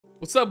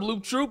What's up,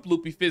 Loop Troop?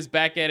 LoopyFist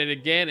back at it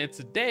again, and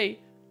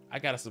today I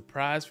got a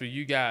surprise for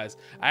you guys.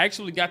 I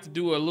actually got to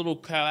do a little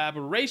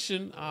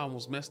collaboration. I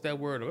almost messed that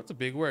word up. That's a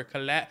big word.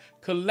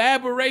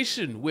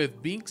 Collaboration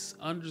with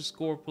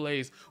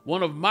Bynx_plays,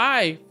 one of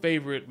my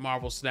favorite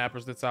Marvel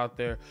snappers that's out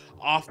there,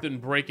 often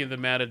breaking the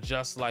meta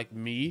just like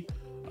me.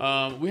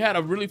 We had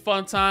a really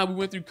fun time. We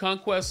went through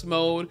Conquest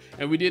mode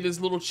and we did this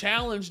little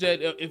challenge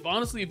that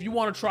if you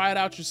want to try it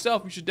out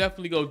yourself, you should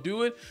definitely go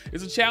do it.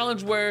 It's a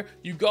challenge where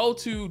you go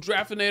to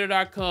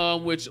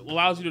draftinator.com, which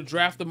allows you to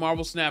draft the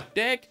Marvel Snap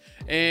deck,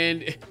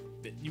 and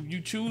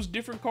you choose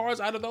different cards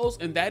out of those,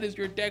 and that is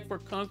your deck for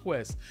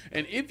Conquest.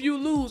 And if you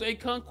lose a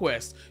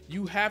Conquest,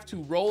 you have to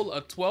roll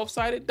a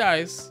 12-sided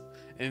dice,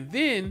 and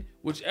then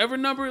whichever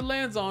number it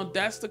lands on,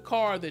 that's the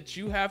card that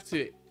you have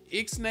to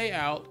ixnay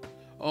out.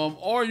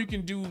 Or you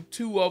can do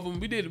two of them.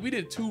 We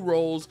did two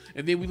rolls,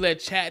 and then we let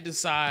chat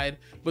decide.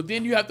 But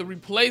then you have to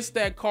replace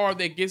that card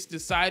that gets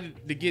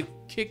decided to get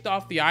kicked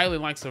off the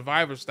island like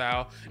Survivor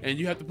style, and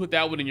you have to put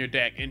that one in your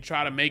deck and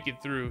try to make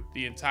it through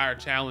the entire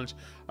challenge.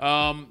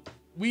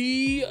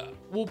 We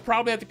will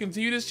probably have to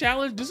continue this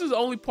challenge. This is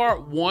only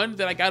part one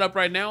that I got up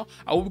right now.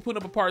 I will be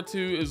putting up a part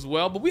two as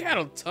well, but we had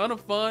a ton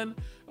of fun.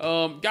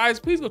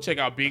 Guys, please go check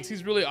out Bynx.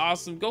 He's really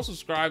awesome. Go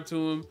subscribe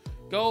to him.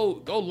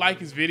 Go like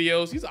his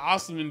videos. He's an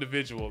awesome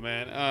individual,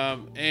 man.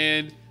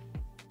 And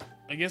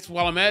I guess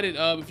while I'm at it,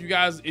 if you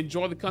guys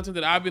enjoy the content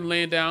that I've been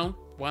laying down,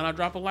 why not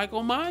drop a like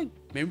on mine?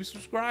 Maybe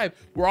subscribe.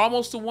 We're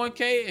almost to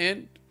 1K,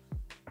 and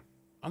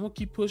I'm gonna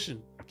keep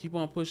pushing. Keep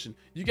on pushing.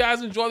 You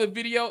guys enjoy the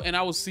video, and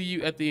I will see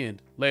you at the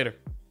end. Later.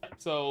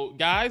 So,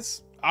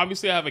 guys,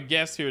 obviously I have a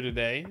guest here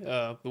today,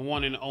 the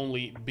one and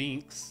only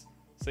Bynx.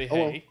 Say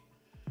hey.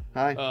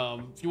 Hi.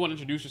 If you want to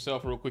introduce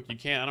yourself real quick, you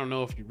can. I don't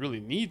know if you really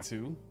need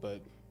to,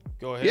 but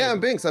go ahead. Yeah, I'm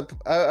Bynx.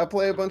 I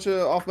play a bunch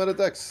of off-meta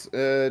decks,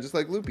 just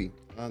like Loopy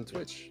on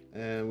Twitch,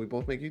 and we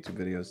both make YouTube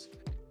videos.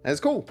 And it's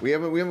cool. We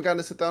haven't gotten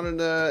to sit down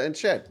and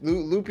chat.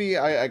 Loopy,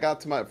 I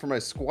got for my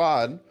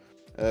squad.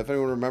 If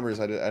anyone remembers,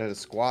 I had a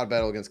squad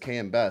battle against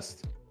KM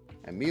Best,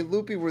 and me and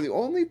Loopy were the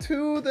only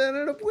two that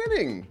ended up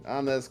winning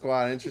on that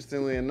squad.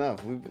 Interestingly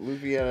enough,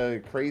 Loopy had a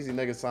crazy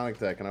Negasonic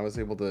deck, and I was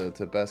able to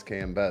best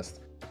KM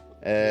Best.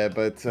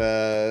 But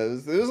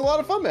it was a lot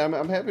of fun, man.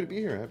 I'm happy to be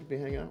here. Happy to be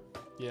hanging out.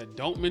 Yeah,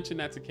 don't mention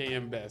that to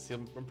KM Best.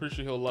 I'm pretty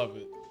sure he'll love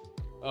it.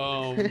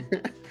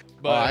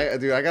 But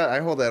dude, I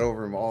hold that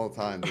over him all the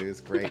time, dude.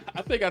 It's great.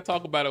 I think I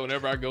talk about it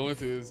whenever I go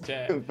into his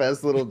chat.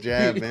 Best little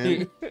jab,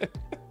 man.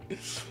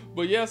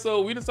 But yeah,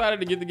 so we decided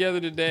to get together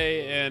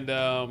today and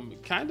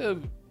kind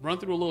of run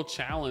through a little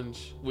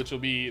challenge, which will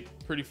be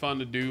pretty fun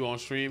to do on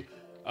stream.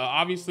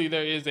 Obviously,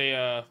 there is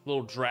a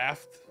little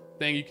draft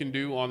thing you can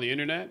do on the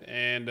internet,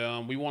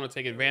 and we want to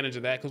take advantage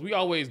of that because we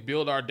always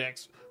build our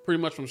decks pretty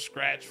much from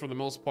scratch for the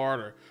most part,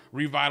 or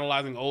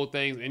revitalizing old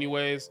things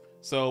anyways.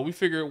 So we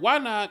figured, why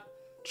not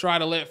try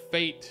to let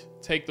fate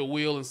take the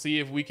wheel and see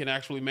if we can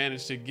actually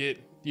manage to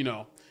get, you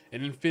know,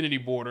 an infinity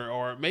border,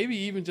 or maybe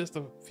even just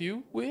a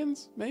few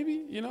wins,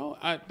 maybe, you know,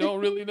 I don't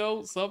really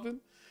know, something.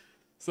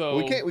 So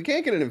we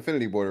can't get an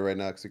infinity border right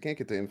now because we can't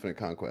get the infinite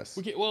conquest.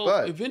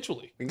 But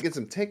eventually we can get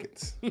some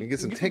tickets. We can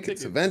get some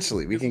tickets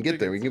eventually. We can get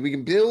there. We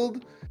can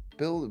build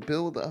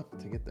up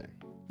to get there.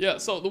 Yeah,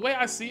 so the way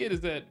I see it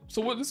is that, this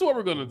is what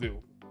we're gonna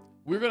do.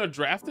 We're gonna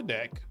draft the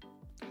deck,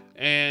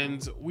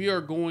 and we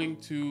are going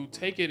to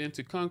take it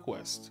into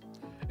Conquest.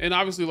 And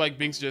obviously, like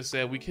Bynx just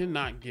said, we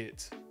cannot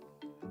get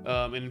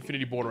an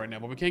infinity border right now,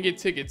 but we can get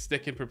tickets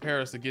that can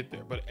prepare us to get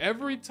there. But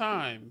every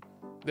time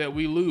that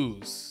we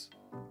lose,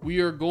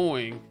 we are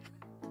going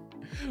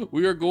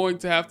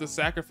to have to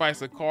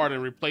sacrifice a card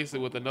and replace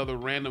it with another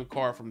random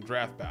card from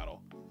draft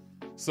battle.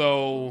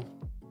 So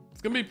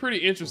it's gonna be pretty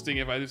interesting,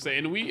 if I do say.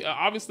 And we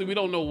obviously we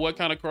don't know what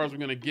kind of cards we're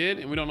gonna get,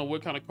 and we don't know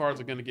what kind of cards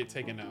are gonna get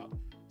taken out.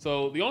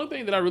 So the only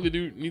thing that I really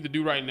need to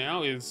do right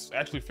now is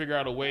actually figure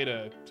out a way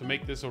to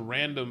make this a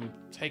random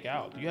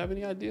takeout. Do you have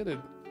any idea?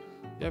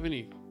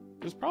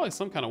 There's probably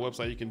some kind of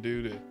website you can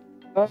do to.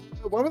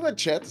 Why don't let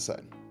chat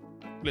decide?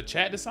 The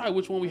chat decide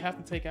which one we have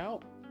to take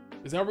out?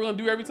 Is that what we're gonna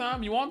do every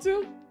time? You want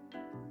to?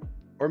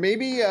 Or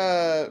maybe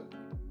how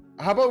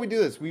about we do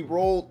this? We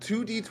roll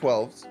 2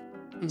 d12s,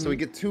 so we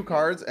get 2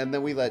 cards, and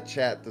then we let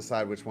chat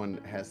decide which one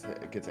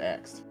gets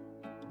axed.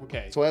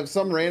 Okay. So we'll have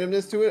some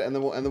randomness to it, and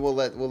then we'll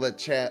let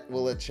chat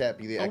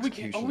be the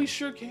executioner. We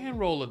sure can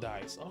roll a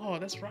dice. Oh,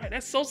 that's right.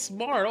 That's so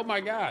smart. Oh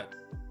my god.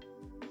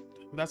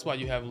 That's why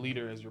you have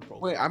leader as your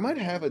profile. Wait, I might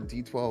have a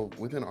d12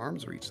 within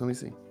arm's reach. Let me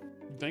see.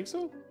 You think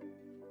so?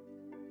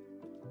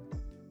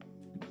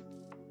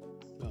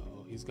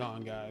 Uh-oh, he's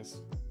gone,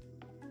 guys.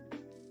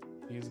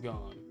 He's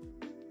gone.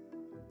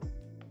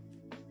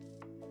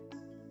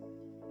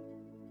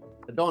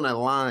 I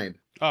lied.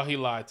 Oh, he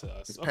lied to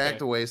us. It's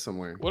packed away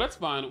somewhere. Well, that's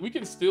fine. We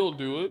can still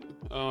do it.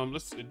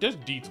 Just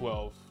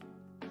D12.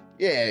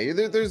 Yeah,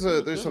 there's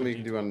something you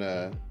can do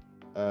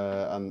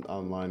on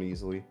online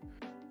easily.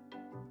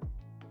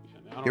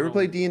 You ever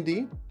play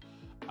D&D?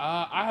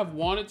 I have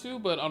wanted to,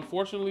 but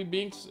unfortunately,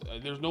 Bynx,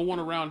 there's no one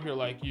around here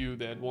like you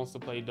that wants to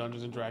play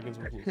Dungeons and Dragons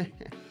with Loopy.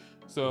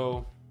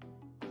 So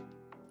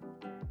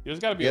There's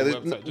got to be Yeah, a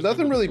website. Just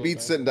nothing Google really D12 beats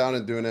back. sitting down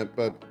and doing it,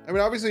 but I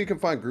mean, obviously you can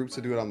find groups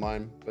to do it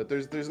online, but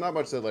there's not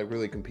much that like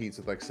really competes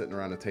with like sitting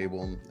around a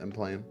table and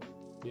playing.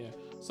 Yeah.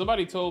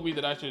 Somebody told me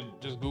that I should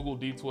just Google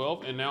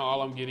D12, and now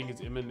all I'm getting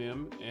is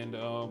Eminem and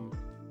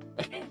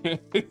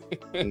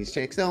These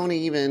chicks don't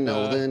even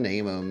know the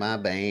name of my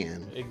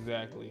band.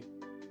 Exactly.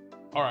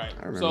 All right.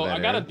 I remember So that I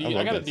got era.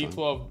 I got a love that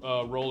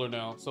D12 roller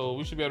now, so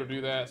we should be able to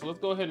do that. So let's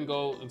go ahead and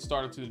go and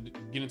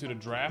get into the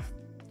draft.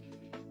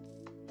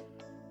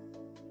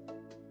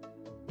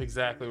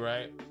 Exactly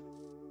right.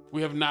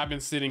 We have not been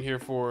sitting here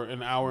for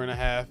an hour and a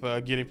half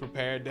getting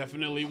prepared.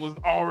 Definitely was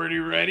already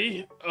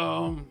ready.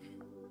 All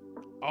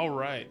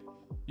right.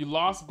 You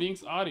lost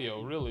Bynx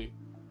audio, really?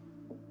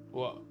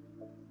 Well,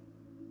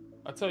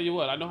 I tell you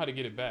what, I know how to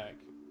get it back.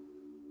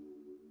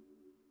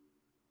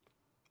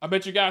 I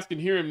bet you guys can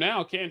hear him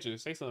now, can't you?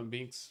 Say something,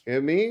 Bynx. You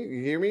hear me?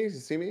 You hear me? You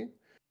see me?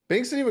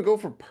 Bynx didn't even go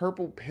for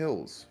purple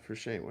pills for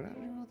shame. I don't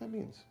know what that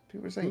means.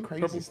 People are saying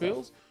crazy Purple stuff.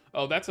 pills?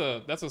 Oh, that's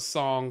a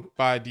song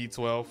by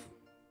D12.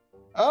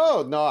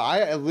 Oh no,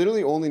 I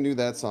literally only knew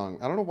that song.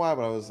 I don't know why,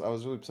 but I was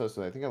really obsessed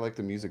with it. I think I liked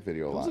the music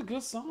video a lot. It was a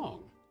good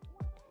song.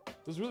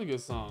 It was a really good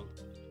song.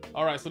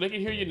 All right, so they can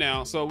hear you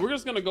now. So we're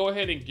just gonna go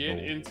ahead and get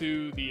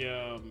into the.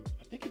 I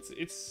think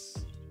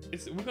it's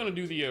we're gonna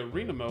do the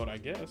arena mode, I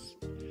guess.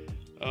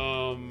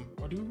 Or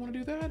do we want to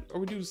do that, or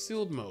we do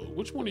sealed mode?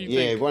 Which one do you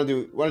think? Yeah, want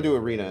to do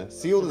arena.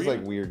 Sealed is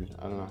like weird.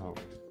 I don't know how.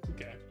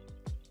 Okay.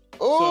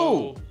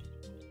 Oh. So,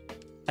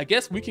 I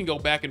guess we can go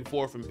back and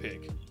forth and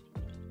pick.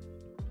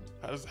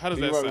 How does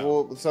that sound?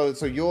 Well,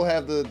 so you'll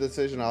have the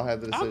decision. I'll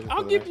have the decision.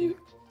 I'll give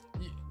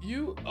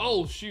you.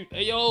 Oh shoot!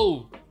 Hey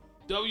yo,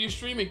 W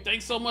streaming.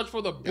 Thanks so much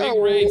for the big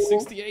raid.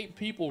 68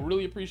 people.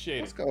 Really appreciate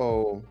it. Let's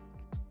go.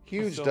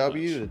 Huge so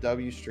W much. to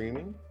W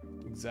streaming.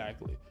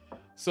 Exactly.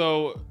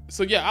 So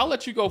yeah, I'll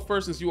let you go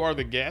first since you are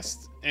the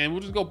guest, and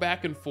we'll just go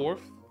back and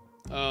forth.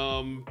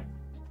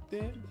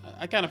 Then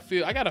I got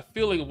a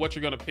feeling of what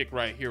you're gonna pick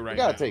right here, right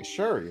now. You gotta take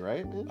Shuri,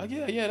 right? Man?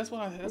 Yeah, that's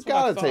what I. You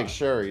gotta take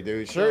Shuri,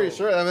 dude. Shuri.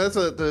 I mean,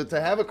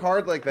 to have a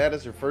card like that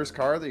as your first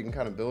card that you can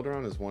kind of build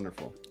around is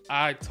wonderful.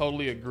 I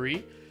totally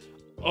agree.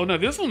 Oh no,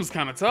 this one's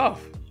kind of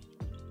tough.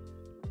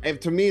 And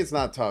to me, it's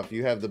not tough.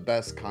 You have the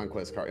best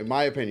Conquest card. In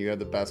my opinion, you have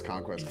the best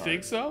Conquest card. You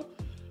think so?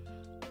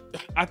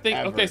 I think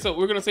Ever. Okay, so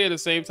we're gonna say at the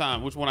same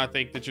time which one I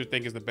think that you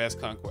think is the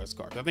best Conquest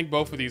card. I think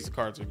both of these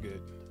cards are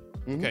good.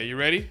 Okay, you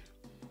ready?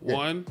 Yeah.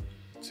 1,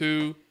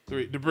 2,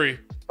 3. Debris.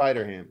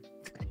 Spider Ham.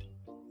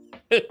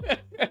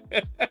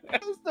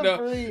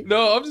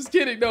 No, I'm just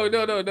kidding. No.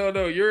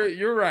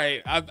 You're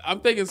right.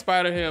 I'm thinking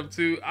Spider Ham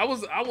too. I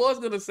was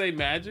gonna say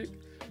Magic,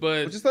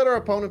 but just let our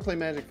opponent play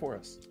Magic for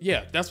us.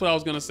 Yeah, that's what I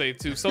was gonna say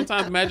too.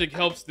 Sometimes Magic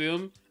helps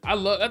them.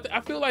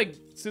 I feel like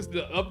since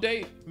the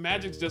update,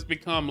 Magic's just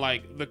become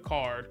like the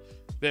card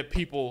that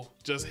people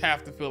just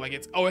have to feel like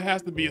it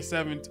has to be a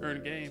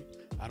 7-turn game.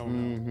 I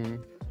don't know.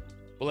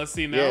 But let's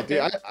see now. Yeah,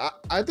 dude,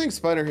 I think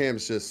Spider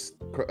Ham's just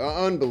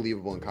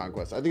unbelievable in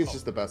Conquest. I think it's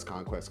just the best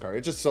Conquest card.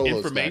 It just solos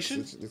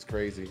Information. It's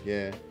crazy.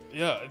 Yeah.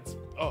 Yeah.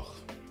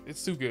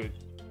 It's too good.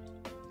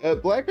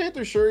 Black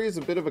Panther Shuri is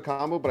a bit of a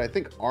combo, but I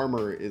think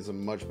Armor is a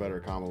much better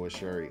combo with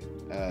Shuri.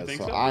 I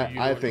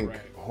think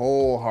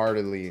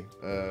wholeheartedly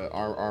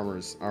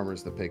Armor's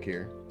the pick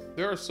here.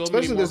 There are so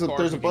especially many more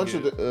there's a bunch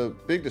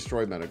of big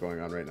destroy meta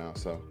going on right now.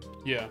 So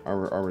yeah,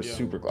 Armor's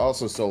super.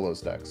 Also solos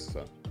decks.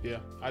 So yeah,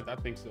 I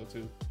think so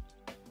too.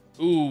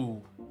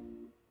 Ooh.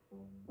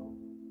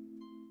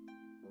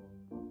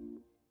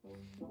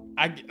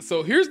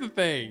 So here's the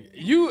thing.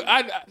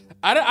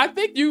 I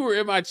think you were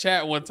in my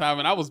chat one time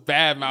and I was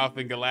bad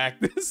mouthing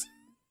Galactus.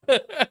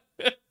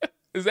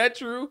 Is that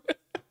true?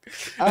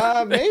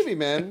 Maybe,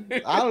 man.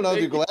 I don't know,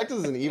 dude. Galactus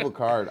is an evil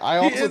card. I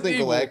also think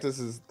evil.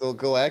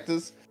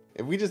 Galactus.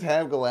 If we just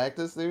have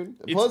Galactus, dude.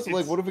 Plus,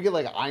 like, what if we get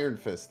like Iron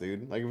Fist,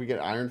 dude? Like, if we get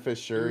Iron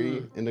Fist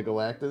Shuri into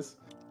Galactus,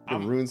 it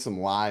could ruin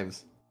some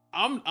lives.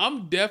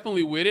 I'm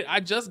definitely with it. I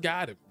just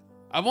got him.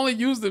 I've only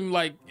used him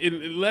like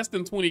in less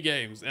than 20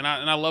 games, and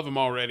I love him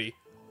already.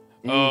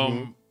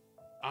 I'm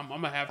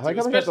gonna have to. I like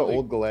how they have the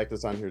old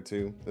Galactus on here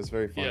too. That's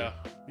very fun.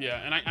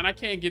 Yeah, and I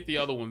can't get the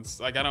other ones.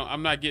 Like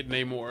I'm not getting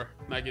any more.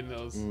 Not getting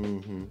those.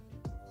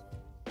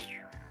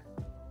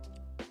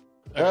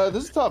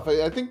 This is tough.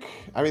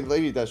 I mean,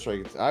 Lady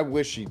Deathstrike. I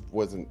wish she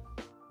wasn't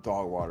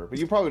dog water, but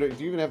you probably don't.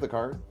 Do you even have the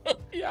card?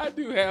 Yeah, I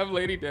do have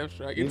Lady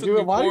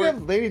Deathstrike. Why do you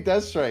have Lady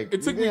Deathstrike?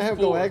 It took me 4.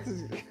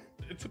 Galactus?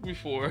 It took me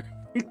 4.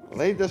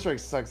 Lady Deathstrike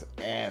sucks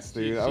ass,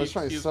 dude. I was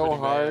trying so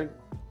hard.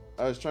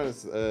 I was trying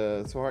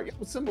to so hard. Yeah,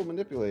 Symbol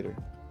Manipulator.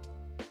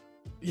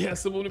 Yeah,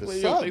 Symbol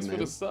Manipulator. Thanks for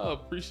the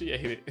sub.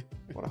 Appreciate it.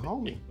 What a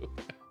homie.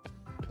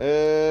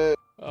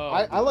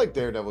 I like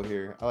Daredevil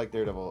here. I like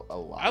Daredevil a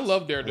lot. I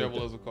love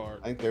Daredevil as a card.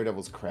 I think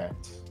Daredevil's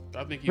cracked.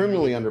 I think he's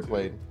criminally really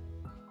underplayed.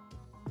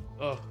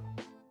 Ugh.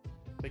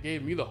 They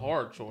gave me the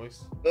hard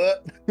choice.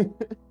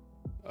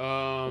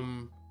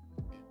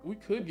 We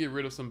could get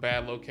rid of some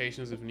bad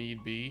locations if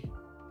need be.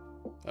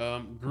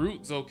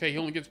 Groot's okay. He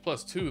only gets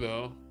 +2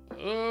 though.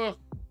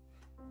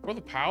 For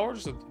the power,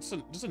 just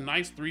a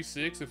nice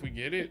 3/6 if we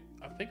get it.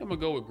 I think I'm gonna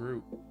go with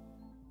Groot.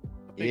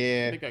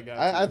 Yeah, I got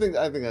I to.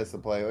 think that's the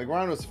play. Like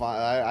Rhino's fine.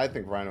 I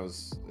think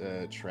Rhino's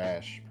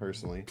trash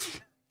personally.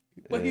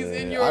 But he's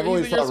in I've your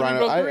always thought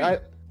Rhino.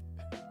 Cerebro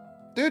 3.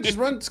 Dude, just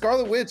run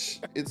Scarlet Witch.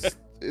 It's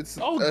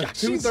Oh God,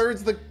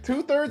 two-thirds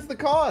the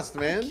cost,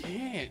 man. I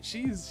can't.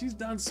 She's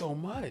done so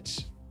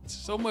much.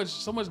 So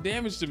much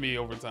damage to me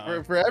over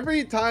time. For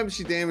every time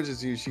she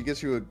damages you, she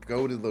gets you a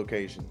goated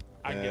location.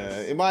 I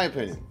guess. In my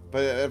opinion,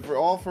 but for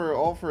all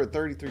for a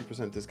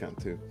 33%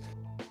 discount too.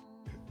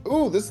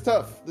 Ooh, this is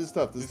tough. This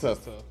is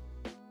tough.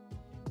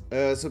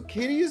 So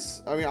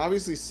Kitty's, I mean,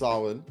 obviously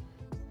solid.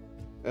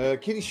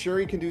 Kitty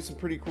Shuri can do some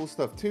pretty cool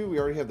stuff too. We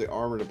already have the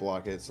armor to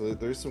block it, so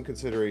there's some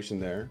consideration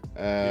there.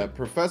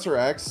 Professor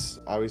X,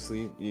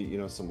 obviously, you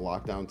know, some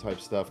lockdown type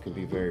stuff can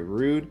be very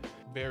rude.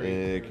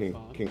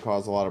 Can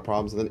cause a lot of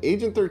problems. And then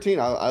Agent 13,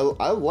 I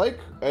like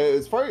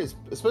as far as,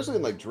 especially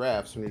in like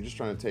drafts when you're just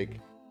trying to take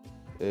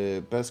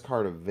best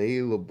card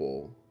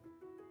available.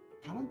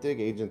 I don't dig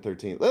Agent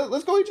 13.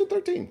 Let's go Agent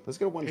 13. Let's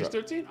get a one drop.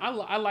 Agent 13.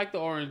 I like the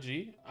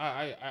RNG.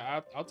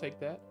 I'll take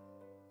that.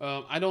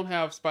 I don't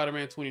have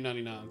Spider-Man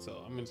 2099,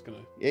 so I'm just gonna.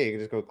 Yeah, you can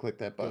just go click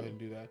that Go button. ahead and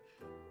do that.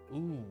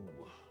 Ooh.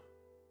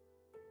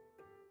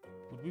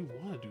 Would we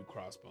want to do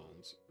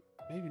Crossbones?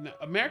 Maybe not.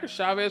 America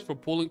Chavez for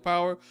pulling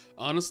power.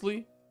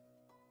 Honestly,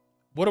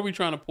 what are we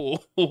trying to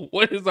pull?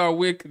 What is our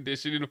win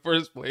condition in the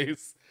first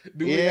place?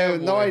 Do we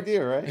have no one?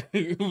 idea, right?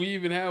 Do we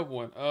even have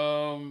one?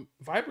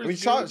 Viper's. I mean,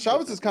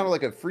 Chavez is kind of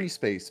like a free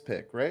space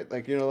pick, right?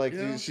 Like, you know, like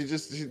Yeah. she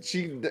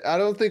I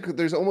don't think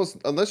there's almost,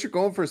 unless you're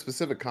going for a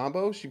specific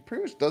combo, she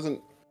pretty much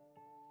doesn't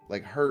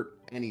like hurt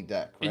any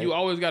deck, right? And you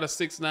always got a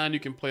 6/9 you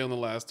can play on the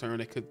last turn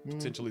that could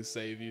potentially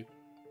save you.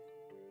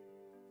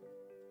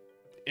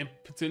 And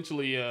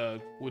potentially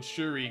with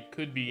Shuri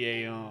could be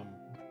a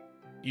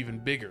even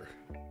bigger.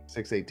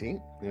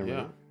 6/18.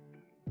 Yeah.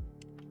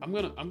 I'm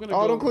gonna Oh,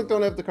 go. don't click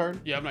don't have the card.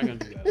 Yeah, I'm not gonna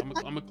do that. I'm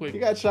gonna click. You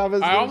got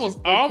Chavez. I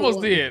almost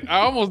did.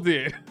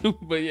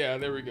 But yeah,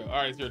 there we go. All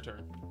right, it's your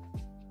turn.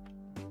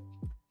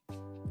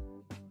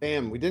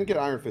 Damn, we didn't get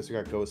Iron Fist, we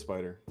got Ghost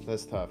Spider.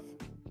 That's tough.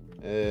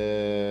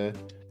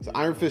 So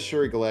Iron Fist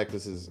Shuri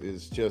Galactus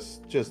is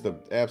just an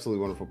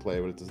absolutely wonderful play,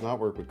 but it does not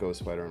work with Ghost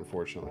Spider,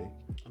 unfortunately.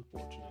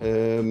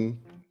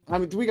 I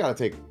mean, we gotta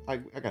take. I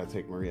gotta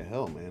take Maria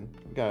Hill, man.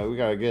 We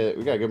gotta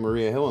get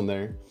Maria Hill in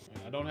there.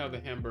 I don't have the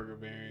hamburger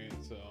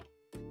variant, so.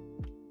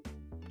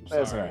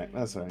 That's all right.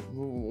 That's all right.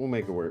 We'll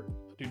make it work.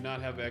 I do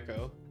not have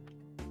Echo.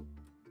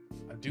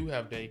 I do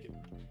have Dakin,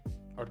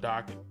 or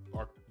Dakin,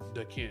 or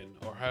Dakin,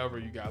 or however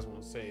you guys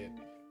want to say it.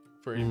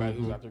 For anybody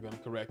who's out there gonna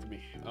correct me.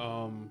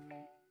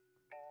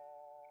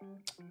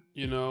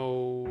 You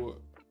know,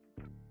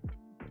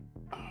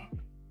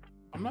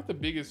 I'm not the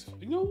biggest.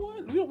 You know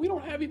what? We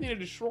don't have anything to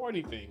destroy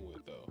anything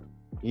with though.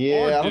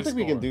 Yeah, I don't think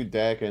we can do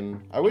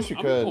Dakin. I wish you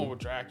could. I'm going with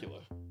Dracula.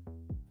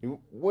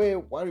 Wait,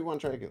 why do you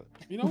want Dracula?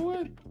 You know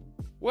what?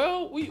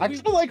 Well, I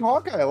kind of like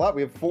Hawkeye a lot.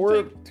 We have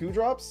 4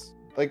 2-drops.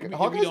 Like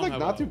Hawkeye's don't like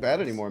have not too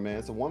bad anymore, man.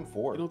 It's a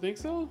 1/4. You don't think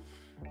so?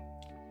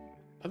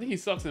 I think he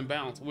sucks in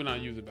balance. We're not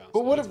using balance.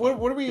 But what are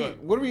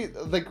we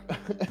like?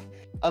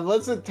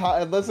 unless it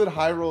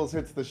high rolls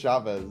hits the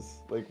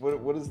Chavez. Like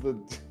what is the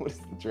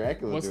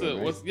Dracula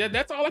doing? Yeah,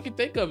 that's all I can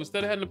think of.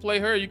 Instead of having to play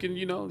her, you can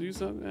do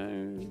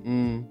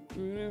something.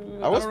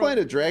 I was playing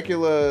a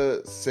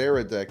Dracula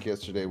Sarah deck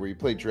yesterday, where you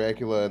play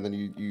Dracula and then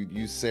you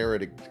use Sarah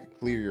to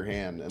clear your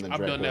hand, and then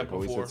Dracula done that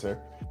always before. hits her.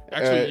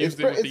 Actually,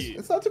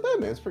 it's not too bad,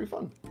 man. It's pretty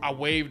fun. I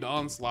waived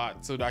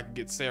Onslaught so that I could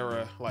get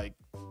Sarah like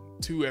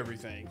to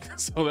everything,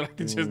 so that I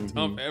could just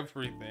dump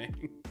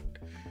everything.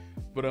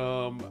 But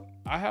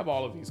I have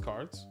all of these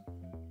cards.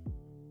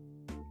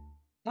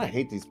 I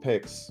hate these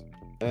picks.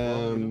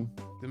 Them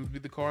be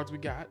the cards we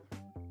got.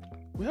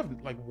 We have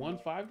like 1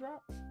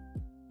 5-drop.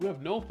 We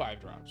have no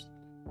 5-drops.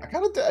 I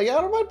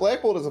don't mind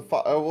Black Bolt as a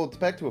well, it's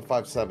back to a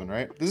 5/7,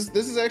 right? This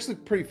is actually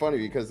pretty funny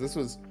because this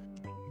was.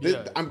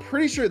 I'm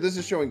pretty sure this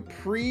is showing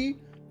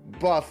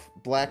pre-buff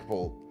Black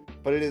Bolt,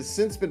 but it has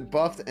since been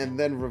buffed and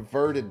then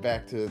reverted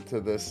back to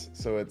this.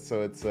 So it's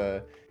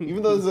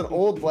even though this is an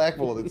old Black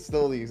Bolt, it's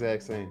still the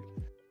exact same.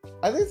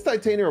 I think it's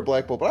Titania or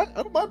Black Bolt, but I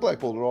don't mind Black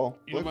Bolt at all.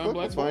 You don't mind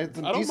Black Bolt? Fine. It's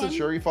a decent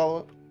Shuri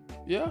follow-up.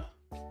 Yeah,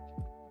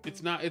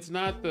 it's not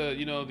the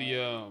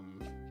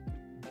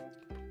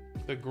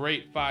the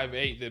great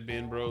 5/8 that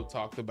Ben Bro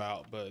talked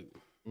about, but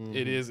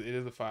it is a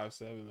 5/7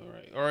 though,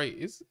 right? All right,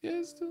 it's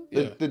still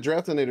The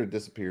Draftinator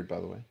disappeared, by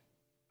the way.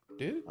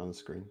 Did it? On the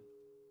screen.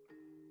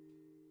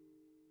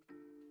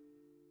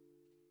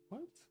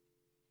 What?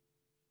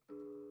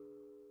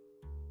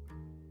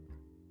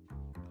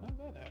 How did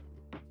that happen?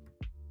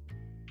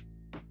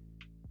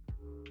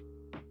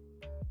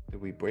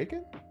 Did we break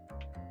it?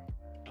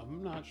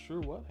 I'm not sure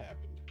what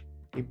happened.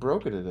 He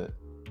broke it at it.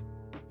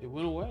 It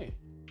went away.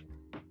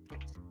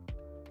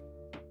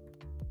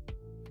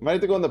 Might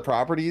have to go in the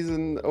properties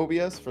in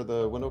OBS for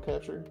the window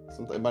capture.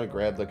 Something it might have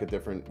grabbed like a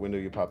different window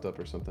you popped up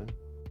or something.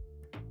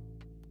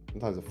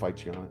 Sometimes it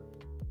fights you on it.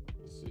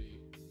 Let's see.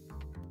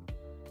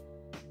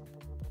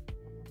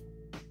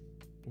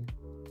 I'm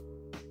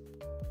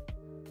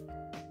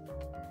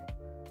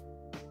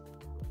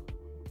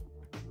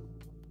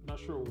not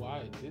sure why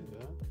it did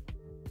that.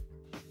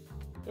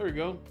 There we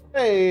go.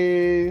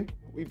 Hey,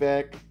 we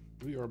back.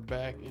 We are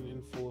back and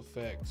in full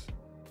effect.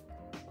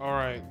 All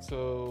right,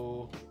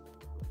 so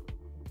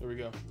there we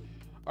go.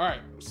 All right,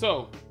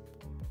 so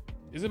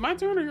is it my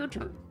turn or your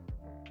turn?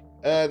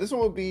 This one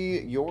will be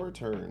your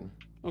turn.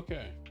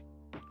 Okay.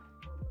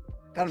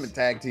 Got him in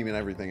tag team and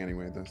everything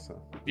anyway, this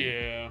so.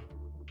 Yeah.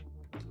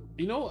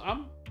 You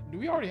know, do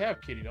we already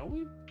have Kitty, don't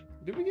we?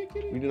 Did we get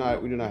Kitty? We do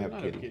not have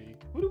Kitty.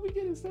 Who did we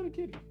get instead of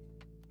Kitty?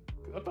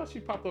 I thought she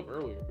popped up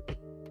earlier.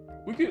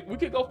 We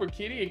could go for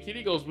Kitty, and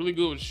Kitty goes really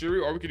good with Shuri,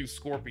 or we could do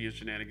Scorpion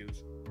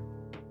shenanigans.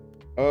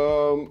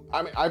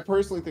 I mean, I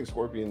personally think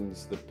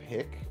Scorpion's the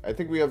pick. I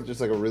think we have just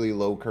like a really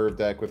low curve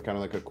deck with kind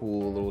of like a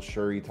cool little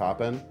Shuri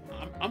top end.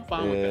 I'm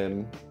fine with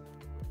that.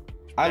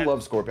 I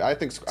love Scorpion. I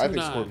think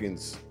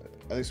Scorpion's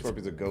a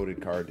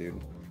goated card,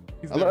 dude.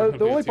 The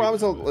only problem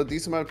is a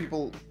decent amount of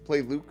people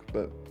play Luke,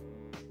 but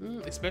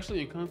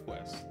especially in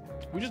Conquest,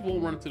 we just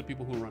won't run into the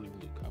people who are running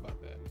Luke. How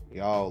about that?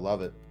 Y'all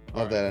love it.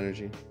 Love that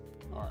energy.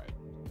 All right.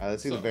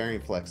 Let's see the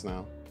variant flex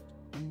now.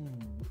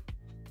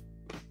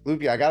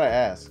 Loopy, I gotta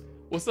ask.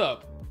 What's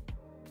up?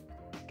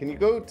 Can you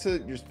go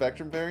to your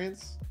Spectrum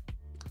variants?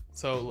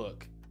 So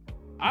look,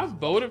 I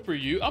voted for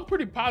you. I'm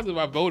pretty positive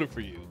I voted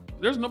for you.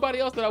 There's nobody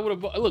else that I would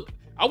have voted. Look,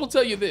 I will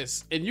tell you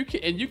this, and you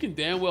can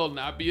damn well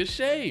not be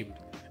ashamed.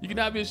 You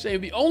cannot be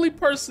ashamed. The only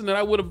person that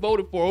I would have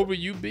voted for over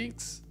you,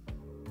 Bynx,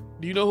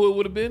 do you know who it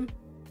would have been?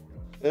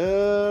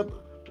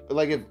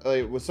 Like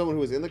was someone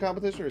who was in the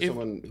competition, or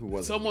someone who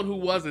wasn't? Someone who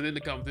wasn't in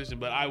the competition,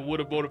 but I would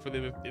have voted for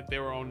them if they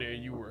were on there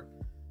and you were.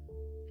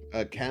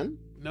 Ken?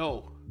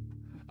 No,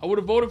 I would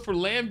have voted for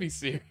Lambie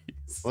series.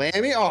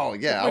 Lambie? Oh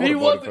yeah, I would have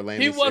voted for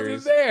Lambie series. He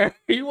wasn't there.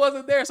 He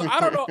wasn't there. So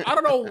I don't know. I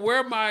don't know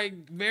where my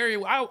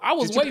variant. I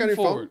was waiting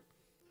for it.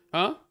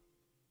 Huh?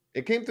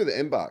 It came through the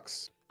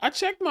inbox. I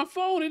checked my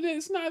phone and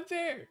it's not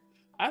there.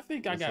 I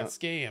think I got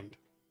scammed.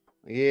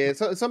 Yeah,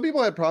 so some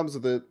people had problems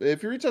with it.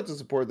 If you reach out to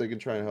support, they can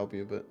try and help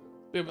you. But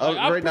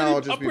right now,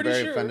 I'll just be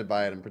very offended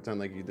by it and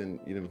pretend like you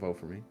didn't vote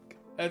for me.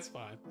 That's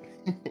fine.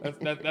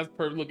 That's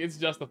perfect. Look, it's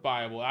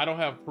justifiable. I don't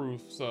have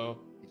proof, so.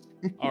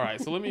 All right,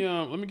 so let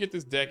me get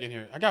this deck in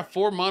here. I got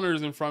 4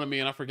 monitors in front of me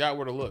and I forgot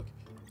where to look.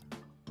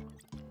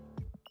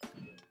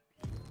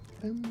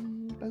 All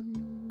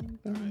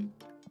right.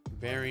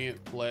 Variant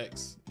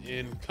flex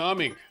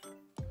incoming.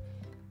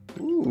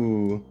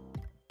 Ooh.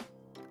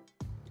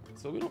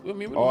 So we don't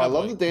have I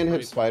love the Dan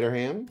Hip Spider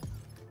Ham.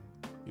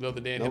 You love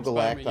the Dan Hip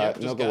Spider Ham?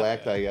 No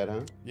Galacti yet,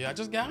 huh? Yeah, I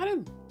just got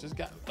him.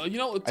 You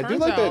know, it turns I do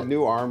like that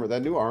new armor.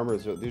 That new armor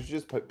is. Did you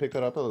just pick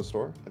that up at the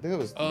store? I think it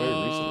was very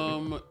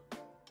recently.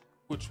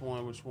 Which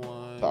one?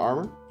 The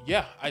armor?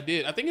 Yeah, I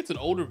did. I think it's an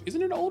older. Isn't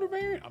it an older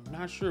variant? I'm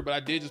not sure, but I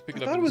did just pick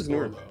it up. I thought it was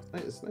newer though.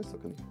 It's nice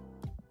looking.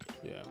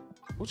 Yeah.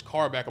 Which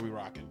card back are we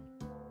rocking?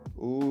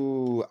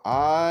 Ooh,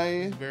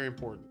 it's very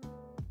important.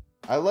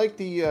 I like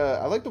the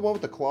one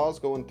with the claws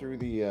going through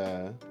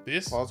the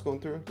this claws going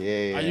through.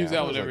 Yeah. I use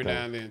that one every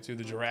now and then too.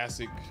 The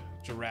Jurassic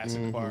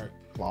part.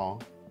 Claw.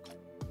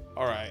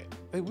 All right.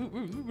 Hey, we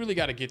really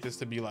got to get this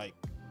to be like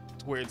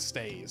where it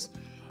stays.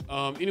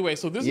 Anyway,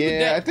 so this is the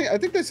deck. I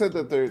think they said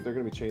that they're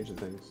gonna be changing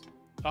things.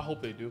 I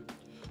hope they do.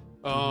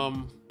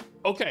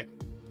 Okay,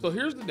 so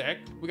here's the deck.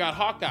 We got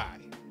Hawkeye,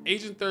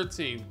 Agent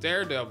 13,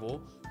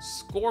 Daredevil,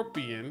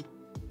 Scorpion.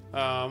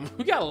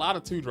 We got a lot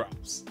of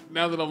 2-drops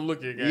now that I'm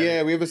looking at it.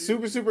 Yeah, we have a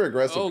super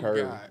aggressive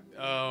card.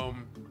 God.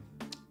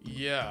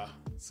 Yeah.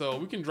 So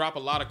we can drop a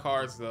lot of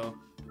cards though.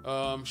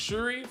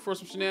 Shuri for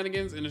some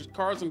shenanigans, and the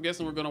cards I'm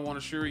guessing we're gonna want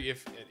to Shuri,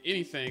 if at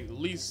anything, at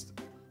least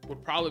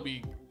would probably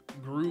be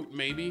Groot,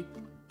 maybe.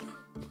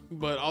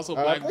 But also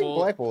Black Bolt.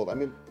 Black Bolt. I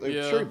mean,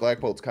 Shuri Black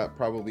Bolt's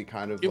probably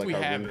kind of like a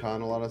win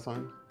con a lot of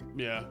time.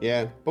 Yeah.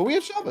 Yeah, but we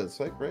have Chavez,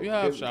 right? We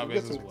have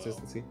Chavez as well.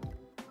 Consistency.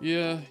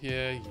 Yeah.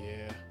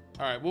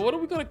 All right. Well, what are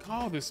we gonna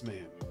call this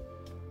man?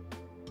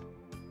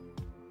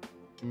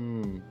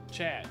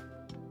 Chad.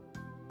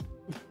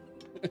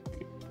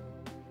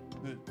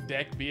 The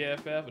deck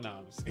BFF? No,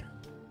 I'm just kidding.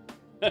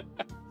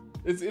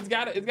 it's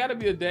gotta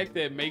be a deck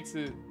that makes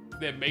it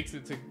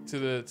to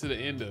the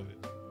end of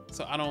it.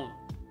 So I don't.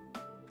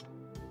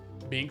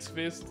 Bynx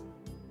Fist.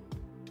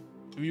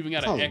 We even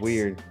got an X.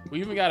 Weird. We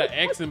even got an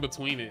X in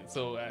between it.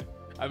 So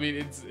I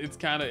mean, it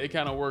kind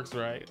of works,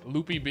 right?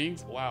 Loopy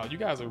Bynx. Wow, you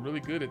guys are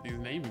really good at these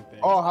naming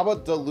things. Oh, how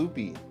about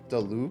Loopy?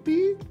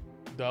 Loopy?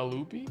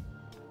 Loopy?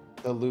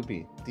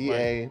 Loopy.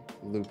 D-A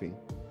Loopy.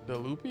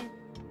 Loopy?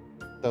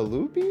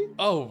 Loopy?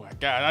 Oh my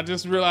God! I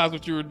just realized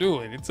what you were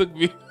doing. It took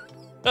me.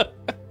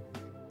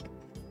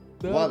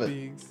 Love it.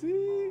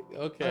 Bynxy.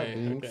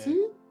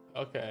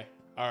 Okay.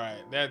 All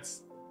right.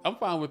 I'm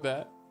fine with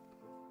that.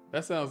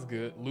 That sounds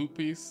good. Loop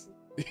piece.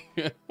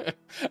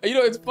 You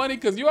know, it's funny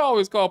because you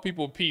always call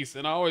people peace,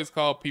 and I always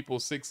call people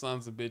 6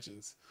 sons of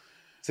bitches.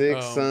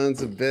 6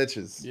 sons of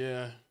bitches.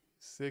 Yeah,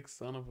 6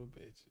 son of a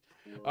bitch.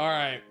 All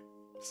right.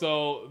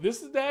 So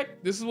this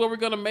is what we're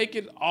gonna make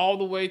it all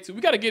the way to. We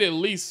got to get at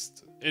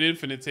least an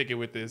infinite ticket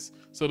with this,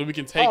 so that we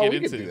can take it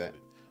into.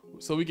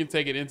 So we can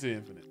take it into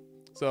infinite.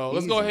 So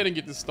let's go ahead and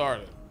get this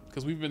started.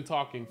 because we've been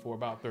talking for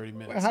about 30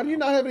 minutes. Wait, how do you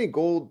not have any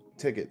gold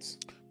tickets?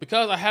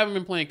 Because I haven't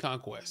been playing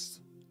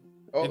Conquest.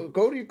 Oh,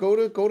 go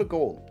to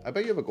gold. I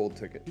bet you have a gold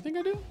ticket. You think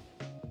I do?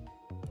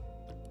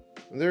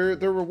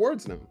 They're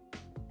rewards now.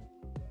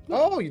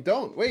 Oh, you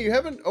don't. Wait, you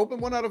haven't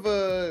opened one out of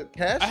a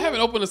cash? I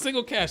haven't opened a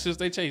single cash since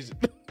they changed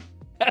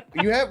it.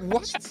 You have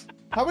what?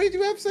 How many do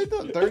you have saved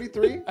up?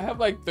 33? I have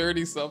like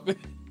 30 something.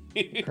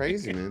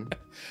 Crazy, man.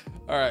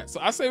 All right, so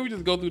I say we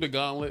just go through the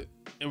gauntlet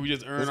and we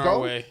just earn our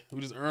way.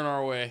 We just earn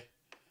our way.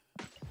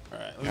 All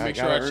right, let me make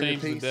sure I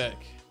change the deck.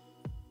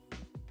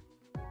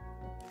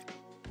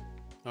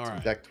 All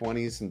right. Deck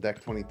 20s and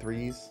deck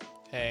 23s.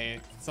 Hey,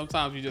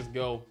 sometimes you just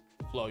go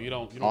flow. You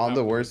don't. Oh, I'm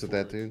the worst at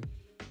that, dude.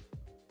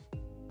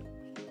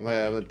 I'm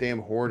a damn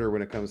hoarder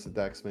when it comes to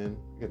decks, man.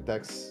 I get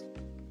decks.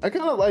 I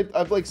kind of like,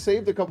 I've like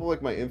saved a couple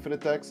like my infinite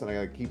decks, and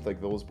I keep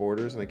like those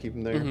borders, and I keep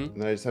them there. And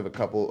then I just have a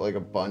couple, like a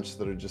bunch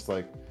that are just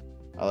like,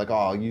 oh,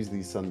 I'll use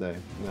these someday,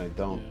 and I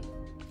don't. Yeah.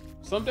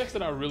 Some decks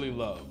that I really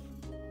love,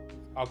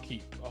 I'll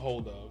keep a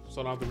hold of, so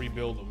I don't have to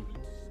rebuild them.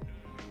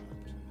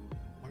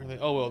 Where are they?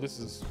 Oh well, this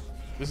is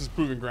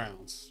Proving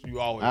Grounds. You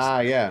always.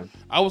 Yeah.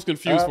 I was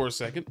confused for a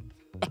second.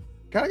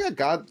 Kind of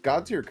got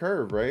God Tier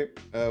Curve, right?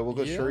 We'll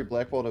go Shuri,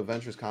 Black Bolt,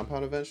 Adventures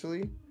Compound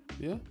eventually.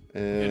 Yeah.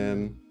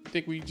 And I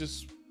think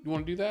you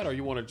want to do that, or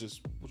you want to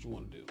just what you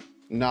want to do?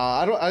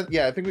 Nah, I don't.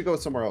 Yeah, I think we go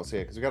somewhere else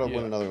here because we got to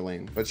win another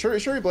lane. But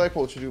Shuri Black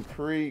Bolt should do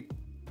pretty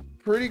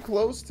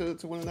close to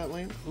winning that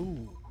lane.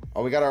 Ooh.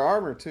 Oh, we got our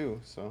armor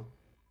too. So.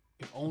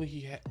 If only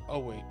he had. Oh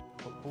wait.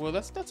 Well,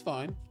 that's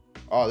fine.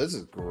 Oh, this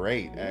is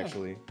great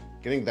actually.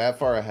 Getting that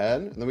far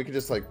ahead, and then we could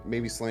just like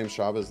maybe slam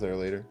Chavez there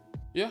later.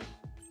 Yeah.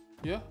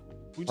 Yeah.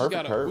 We just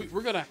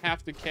we're gonna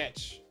have to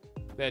catch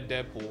that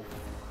Deadpool.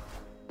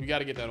 We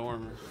gotta get that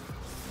armor.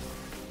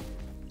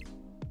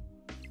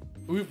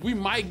 We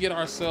might get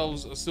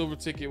ourselves a silver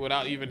ticket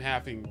without even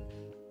having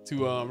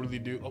to really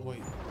do. Oh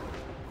wait.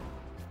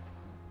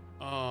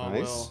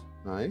 Nice. Well,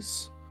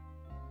 nice.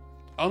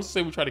 I'll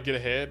say we try to get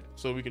ahead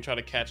so we can try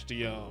to catch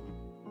the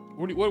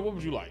what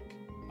would you like?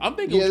 I'm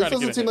thinking this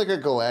doesn't seem like a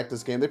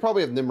Galactus game. They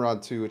probably have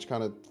Nimrod too, which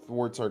kind of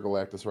thwarts our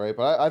Galactus, right?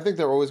 But I think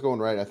they're always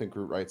going right. I think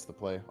Groot Right's the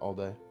play all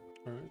day.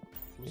 All right,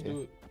 let's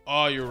do it.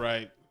 Oh, you're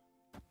right.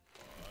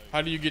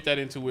 How do you get that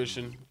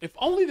intuition? If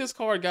only this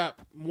card got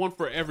one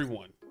for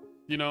everyone,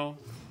 you know?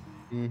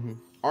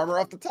 Armor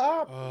off the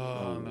top.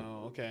 Oh,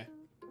 no. Okay.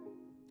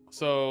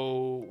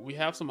 So we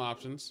have some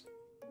options.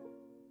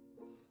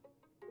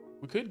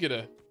 We could get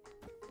a...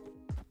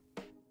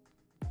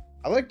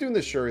 I like doing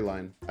the Shuri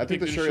line. I think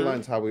the Shuri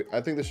line's how we.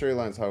 I think the Shuri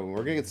line's how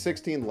we're gonna get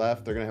 16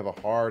 left. They're gonna have a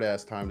hard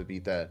ass time to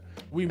beat that.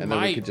 Then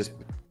we could just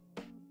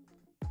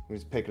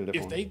pick a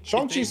different one.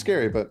 Shang-Chi's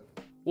scary, but.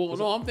 Well,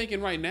 no, I'm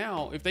thinking right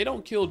now, if they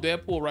don't kill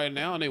Deadpool right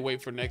now and they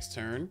wait for next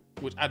turn,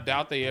 which I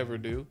doubt they ever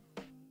do,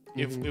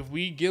 if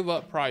we give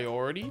up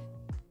priority,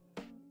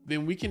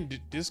 then we can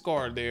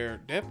discard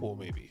their Deadpool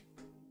maybe.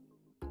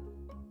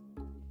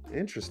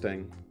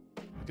 Interesting.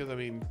 Because I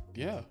mean,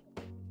 yeah.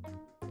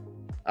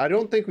 I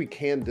don't think we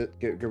can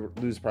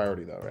lose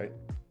priority though, right?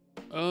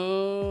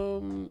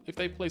 If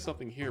they play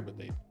something here, but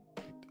they.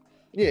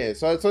 Yeah,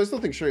 so I still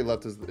think Shuri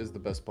left is the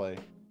best play.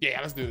 Yeah,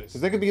 let's do this.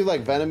 Because they could be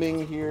like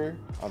Venoming here.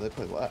 Oh, they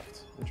play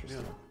left.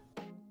 Interesting.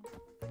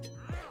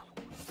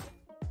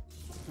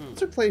 What's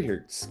their play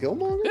here?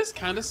 Skillmonger? This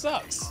kind of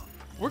sucks.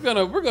 We're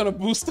gonna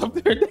boost up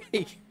their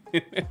day.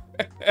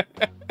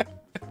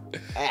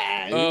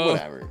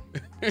 Whatever.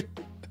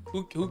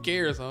 Who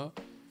cares, huh?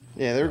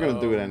 Yeah, they were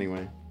gonna do it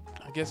anyway.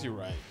 I guess you're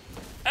right.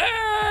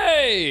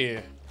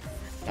 Hey!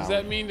 Does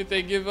that mean that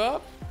they give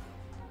up?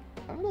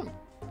 I don't know.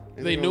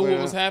 They knew what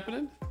was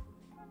happening?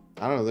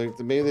 I don't know.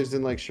 Maybe they just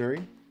didn't like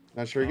Shuri.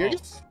 Not Shuri.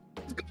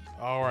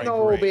 All right.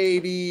 No, great.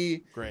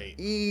 Baby. Great.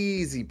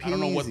 Easy peasy. I don't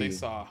know what they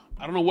saw.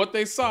 I don't know what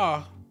they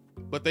saw,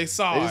 but they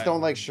saw. They just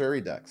don't like Shuri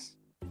decks.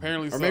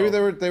 Apparently, or so. maybe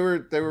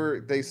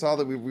they saw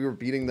that we were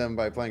beating them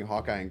by playing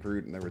Hawkeye and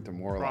Groot, and they were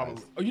demoralized.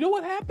 Probably. Oh, you know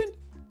what happened?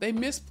 They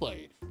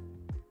misplayed.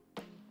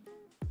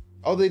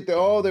 Oh, they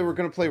were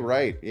gonna play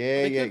right.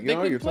 Yeah, They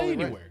couldn't play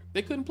anywhere. Right.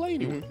 They couldn't play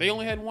anywhere. They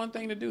only had one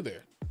thing to do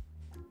there.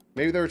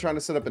 Maybe they were trying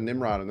to set up a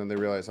Nimrod, and then they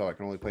realized, oh, I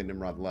can only play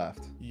Nimrod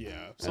left. Yeah,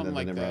 something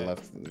like that. And then Nimrod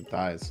left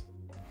dies.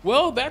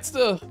 Well, that's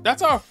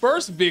our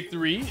first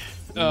victory.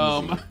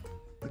 Yeah,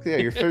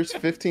 your first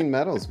 15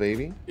 medals,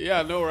 baby. Yeah,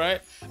 I know,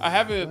 right? I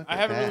haven't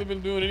really been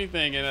doing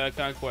anything in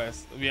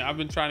Conquest. I mean, I've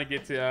been trying to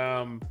get to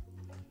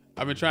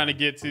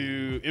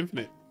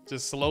Infinite,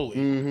 just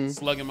slowly,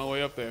 slugging my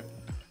way up there.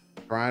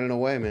 Grinding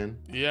away, man.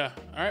 Yeah.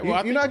 All right.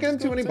 Well, you're not getting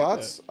too many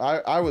bots.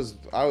 It was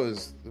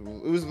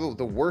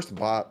the worst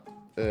bot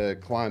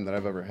climb that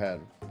I've ever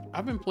had.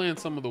 I've been playing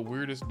some of the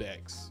weirdest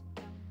decks.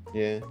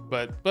 Yeah.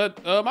 But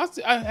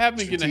I have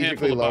been getting a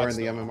handful of bots. Lowering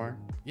the MMR.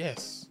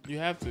 Yes, you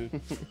have to.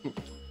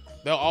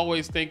 They'll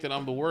always think that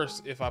I'm the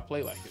worst if I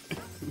play like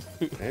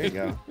it. There you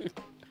go.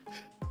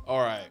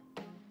 All right.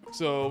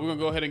 So we're gonna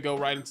go ahead and go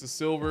right into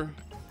silver.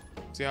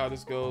 See how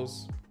this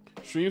goes.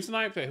 Stream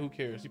snipe? Hey, who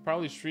cares? You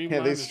probably stream. Yeah,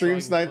 they stream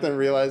sniped and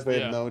realized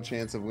they had no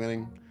chance of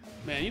winning.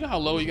 Man, you know how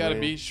low you gotta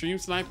be? Stream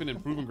sniping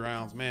and proving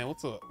grounds. Man,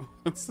 what's up?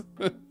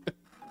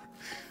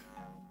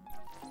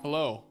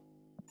 Hello.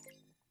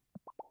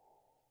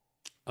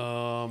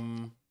 All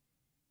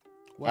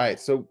right,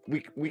 so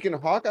we can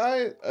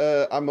Hawkeye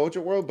on Mojo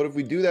World, but if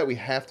we do that, we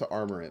have to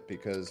armor it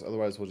because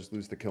otherwise we'll just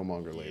lose the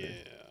Killmonger later.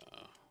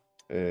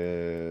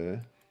 Yeah.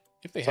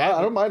 If they so have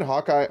I don't mind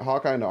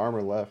Hawkeye into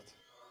armor left.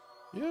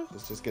 Yeah.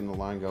 It's just getting the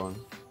line going.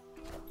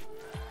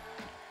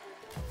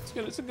 It's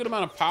good. It's a good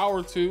amount of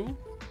power too.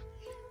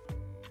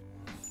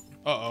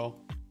 Uh-oh.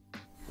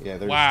 Yeah,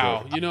 they're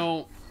wow. destroyed. You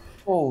know.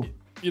 Oh.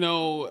 You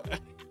know.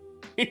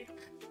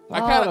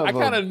 I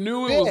kind of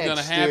knew it was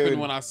gonna happen dude.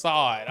 When I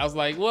saw it. I was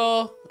like,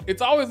 well,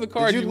 it's always the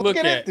card you look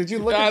at. Did you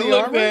look at the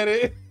armor? At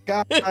it.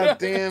 God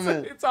damn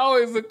it! It's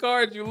always the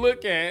card you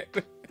look at.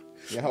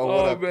 Yo,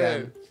 what up,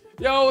 man? Ken?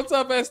 Yo, what's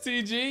up,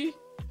 STG?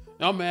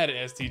 I'm mad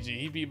at STG.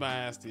 He beat my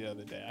ass the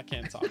other day. I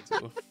can't talk to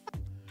him.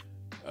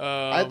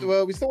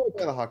 Well, we still want to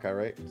play the Hawkeye,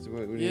 right? So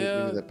we need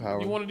that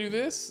power. You want to do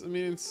this? I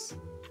mean, it's.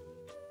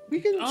 We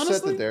can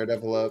set the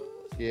Daredevil up.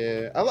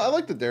 Yeah, I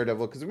like the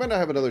Daredevil because we might not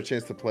have another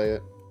chance to play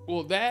it.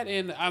 Well, that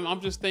and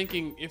I'm just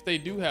thinking if they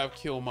do have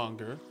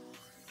Killmonger,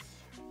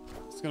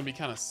 it's gonna be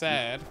kind of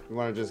sad. You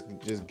want to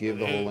just give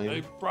the whole lane?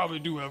 They probably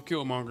do have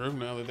Killmonger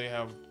now that they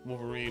have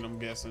Wolverine. I'm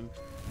guessing.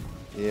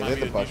 Yeah, they have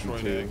the button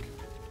too.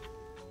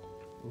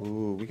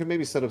 Ooh, we can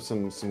maybe set up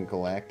some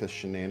Galactus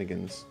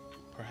shenanigans.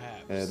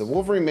 Perhaps. The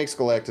Wolverine makes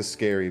Galactus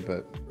scary,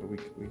 but we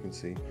can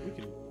see. We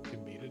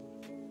can beat it.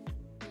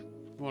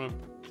 You want to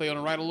play on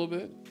the right a little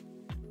bit?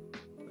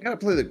 I gotta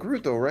play the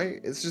Groot though, right?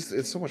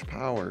 It's so much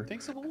power.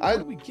 Think so? What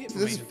do we get from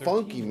this is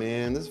funky,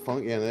 man. This is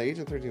funky. Yeah, the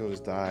Agent 13 will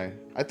just die.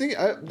 I think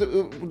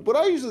what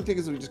I usually think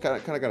is we just kind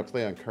of gotta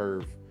play on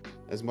curve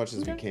as much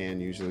as we can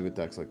usually with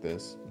decks like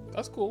this.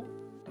 That's cool.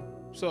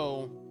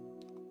 So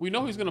we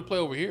know he's gonna play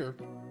over here.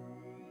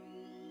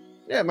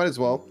 Yeah, might as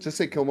well. Just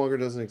say Killmonger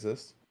doesn't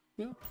exist.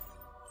 Yeah.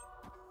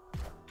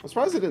 I'm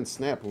surprised it didn't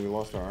snap when we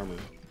lost our armor,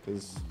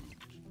 because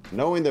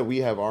knowing that we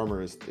have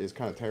armor is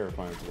kind of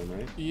terrifying for them,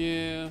 right?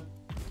 Yeah.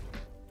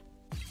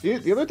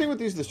 The other thing with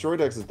these destroy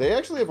decks is they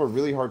actually have a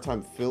really hard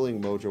time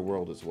filling Mojo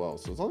World as well.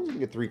 So as long as you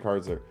can get 3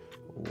 cards there.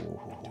 Ooh.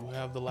 We do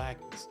have the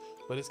Lactus,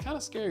 but it's kind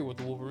of scary with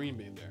the Wolverine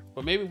being there.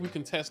 But maybe we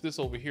can test this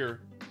over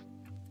here.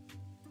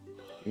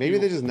 Maybe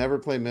they just never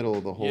play middle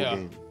the whole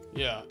game.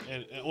 Yeah,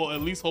 and well,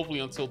 at least hopefully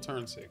until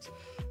turn 6.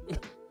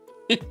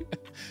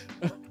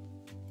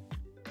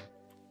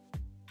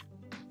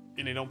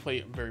 And they don't play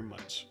it very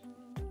much.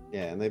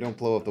 Yeah, and they don't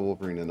blow up the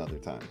Wolverine another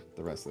time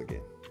the rest of the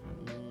game.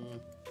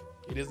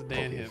 It is a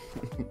Dan hit.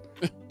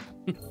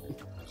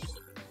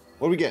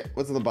 What do we get?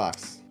 What's in the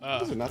box?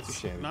 These are not too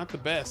shabby. Not the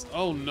best.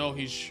 Oh no,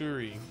 he's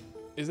Shuri.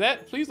 Is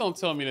that? Please don't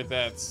tell me that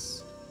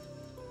that's.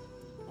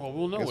 Well,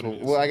 we'll know what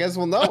it is. Well, I guess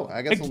we'll know.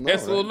 I guess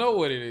we'll know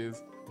what it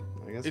is.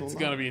 I guess it's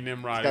gonna be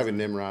Nimrod. It's gotta be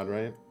Nimrod,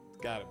 right?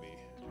 It's gotta be.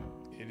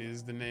 It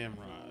is the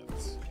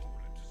Nimrods.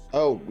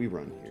 Oh, we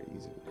run here.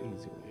 Easy.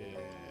 Yeah.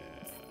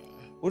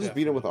 We'll just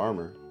beat him with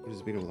armor.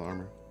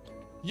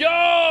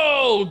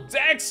 Yo,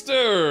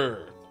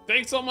 Dexter!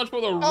 Thanks so much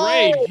for the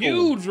raid.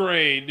 Huge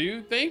raid,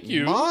 dude. Thank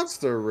you.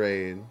 Monster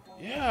raid.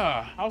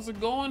 Yeah. How's it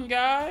going,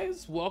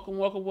 guys? Welcome.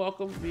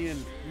 Me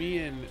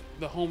and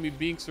the homie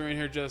Bynx are in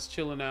here just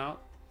chilling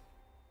out.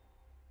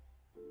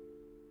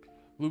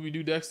 Loopy,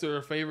 do Dexter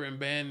a favor and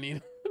ban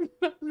Nina.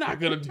 I'm not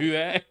gonna do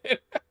that.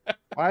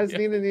 Why does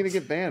Nina need to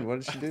get banned? What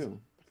did she do?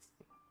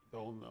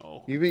 Don't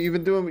know. You've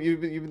been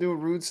doing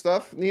rude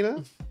stuff,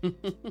 Nina.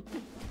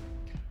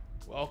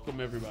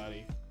 Welcome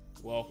everybody.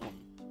 Welcome.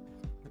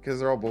 Because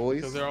they're all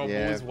bullies? Because they're all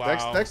bullies,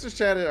 wow. Dexter's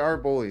chatted are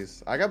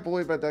bullies. I got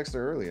bullied by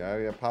Dexter early.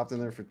 I popped in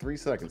there for 3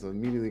 seconds and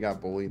immediately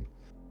got bullied.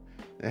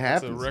 It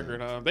happens. It's a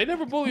record, huh? They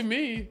never bully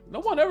me. No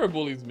one ever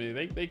bullies me.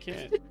 They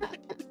can't.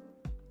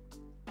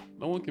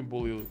 No one can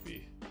bully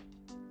Loopy.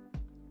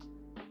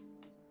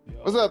 Yo,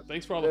 what's up?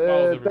 Thanks for all the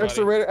follows, everybody.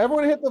 Dexter Raider.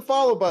 Everyone hit the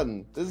follow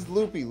button. This is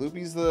Loopy.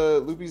 Loopy's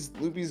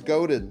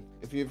goated.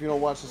 If you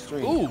don't watch the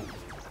stream.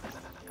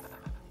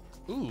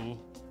 Ooh.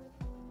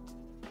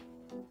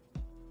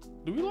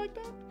 Do we like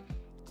that?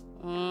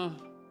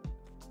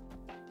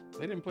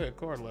 They didn't play a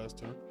card last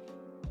turn.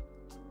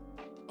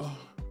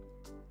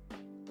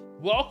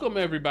 Welcome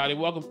everybody.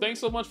 Welcome. Thanks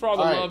so much for all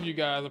the love, you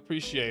guys.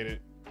 Appreciate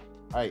it.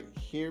 All right,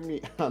 hear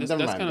me. Never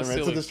mind.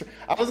 Silly.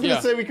 I was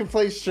gonna say we can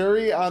play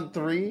Shuri on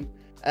 3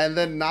 and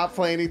then not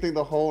play anything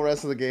the whole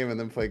rest of the game and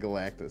then play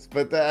Galactus,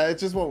 but it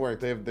just won't work.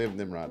 They have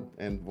Nimrod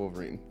and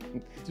Wolverine.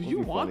 Do you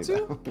want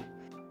to?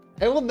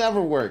 It will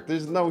never work.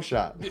 There's no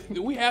shot.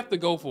 We have to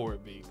go for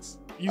it, Bynx.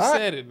 You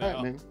said it now.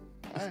 All right, man.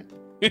 All right.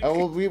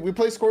 Well, we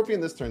play Scorpion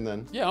this turn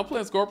then. Yeah, I'm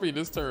playing Scorpion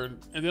this turn,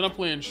 and then I'm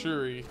playing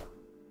Shuri.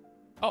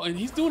 Oh, and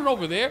he's doing it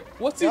over there?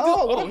 What's he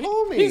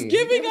doing? He's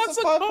giving us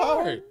a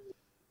card.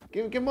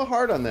 Give him a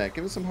heart on that.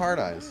 Give him some hard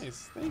eyes.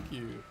 Nice, thank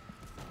you.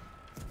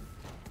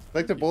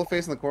 Like they're both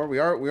facing the corner. We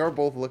are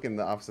both looking in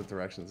the opposite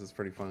directions. It's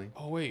pretty funny.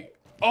 Oh wait.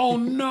 Oh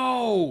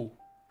no.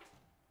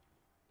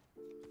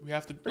 We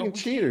have to. Freaking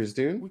cheaters,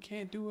 dude. We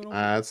can't do it.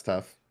 That's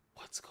tough.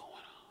 What's going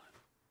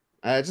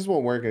on? It just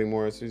won't work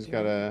anymore. So you just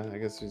gotta. I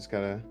guess you just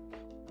gotta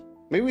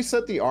Maybe we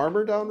set the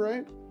armor down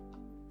right.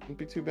 Wouldn't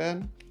be too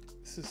bad.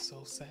 This is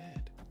so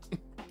sad.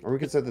 Or we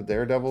could set the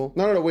daredevil.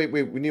 No, wait.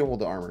 We need to hold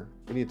the armor.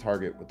 We need to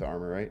target with the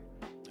armor, right?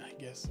 I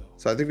guess so.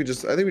 So I think we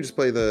just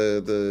play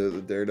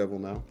the daredevil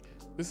now.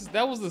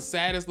 That was the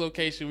saddest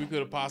location we could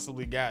have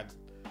possibly gotten.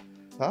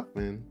 Tough,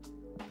 man.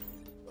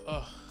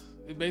 Ugh.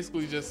 It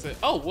basically just said,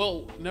 "Oh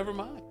well, never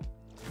mind."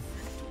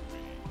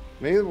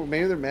 Maybe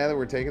they're mad that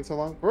we're taking so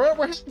long. We're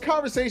having a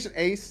conversation,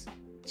 Ace.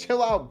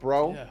 Chill out,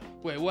 bro. Yeah.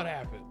 Wait, what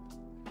happened?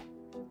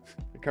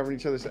 We're covering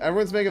each other.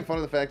 Everyone's making fun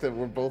of the fact that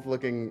we're both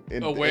looking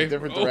in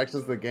different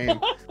directions of the game.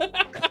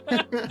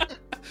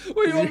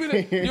 Wait,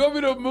 you want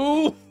me to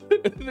move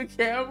the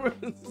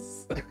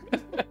cameras?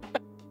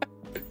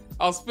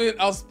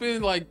 I'll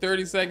spend like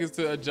 30 seconds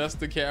to adjust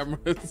the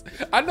cameras.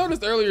 I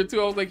noticed earlier too.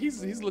 I was like,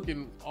 he's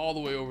looking all the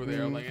way over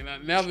there. I'm like,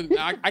 and now that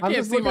I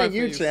can't see my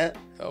face. Chat.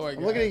 Oh my God.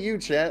 I'm looking at you,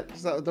 chat.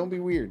 So don't be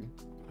weird.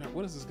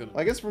 What is this gonna?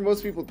 I guess for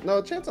most people,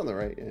 no, chat's on the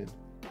right.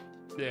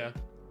 Yeah.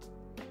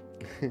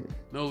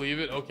 No, leave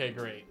it. Okay,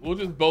 great. We'll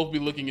just both be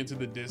looking into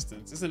the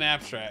distance. It's an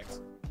abstract.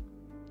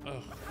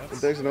 Ugh,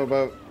 There's to know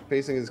about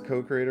facing his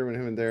co-creator when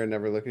him and Darren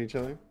never look at each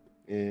other.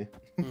 Yeah.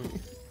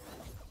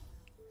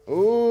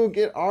 Oh,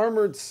 get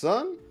armored,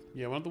 son.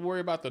 Yeah, we don't have to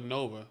worry about the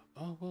Nova.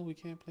 Oh well, we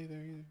can't play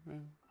there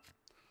either.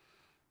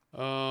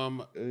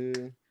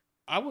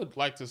 I would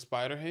like to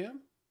Spider Ham.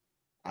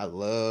 I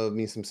love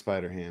me some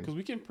Spider Ham because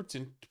we can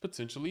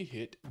potentially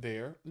hit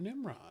their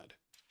Nimrod.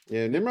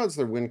 Yeah, Nimrod's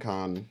their win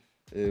con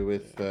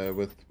with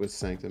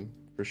Sanctum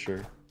for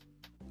sure.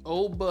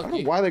 Oh, I don't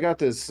Bucky. know why they got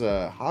this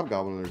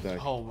Hobgoblin in their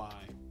deck. Oh my!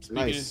 Speaking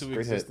Nice, into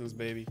great existence, hit.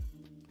 baby.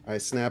 I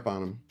snap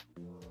on him.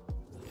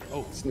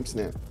 Oh, Snip,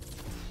 snap.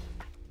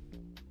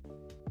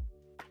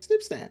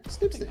 Snip, snap.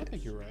 Snip, I snap.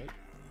 think you're right.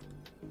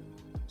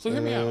 So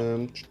hear me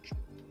out.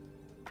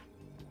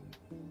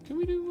 Can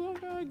we do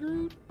Hawkeye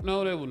Groot?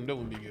 No, that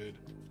wouldn't be good.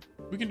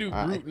 We can do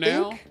Groot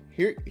now.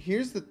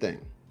 Here's the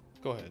thing.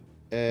 Go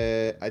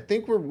ahead. I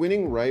think we're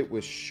winning right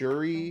with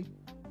Shuri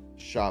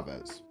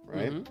Chavez,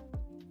 right? Mm-hmm.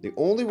 The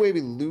only way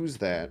we lose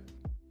that,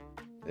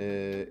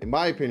 in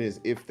my opinion, is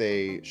if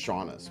they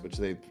Shawn us, which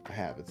they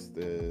have.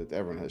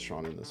 Everyone has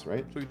Shawn in this,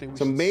 right? So, you think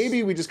So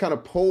maybe we just kind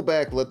of pull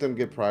back, let them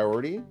get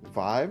priority,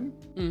 vibe,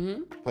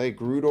 play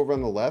Groot over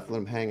on the left, let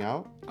them hang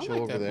out,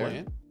 chill over there. I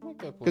like that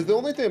plan. Because the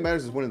only thing that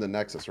matters is winning the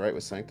Nexus, right,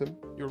 with Sanctum?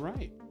 You're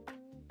right.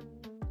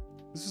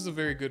 This is a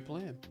very good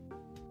plan.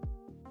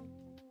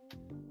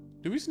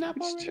 Do we snap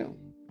already?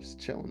 Just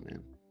chilling,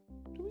 man.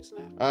 Do we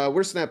snap?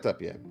 We're snapped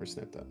up, yeah. We're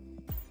snapped up.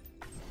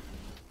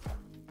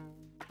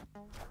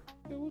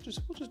 Yeah, we'll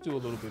just do a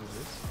little bit of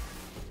this.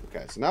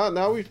 Okay, so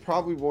now we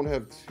probably won't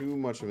have too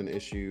much of an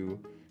issue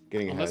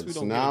getting Unless ahead. we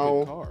don't So get now, a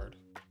good card.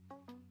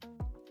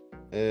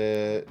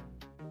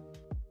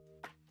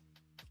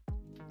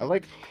 I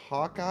like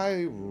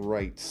Hawkeye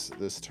rights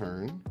this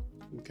turn.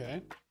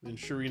 Okay, then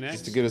Shuri next.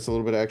 Just to get us a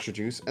little bit of extra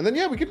juice. And then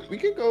yeah, we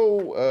could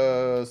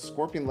go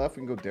Scorpion left,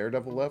 we can go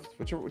Daredevil left,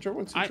 whichever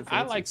one suits your fancy.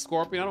 I like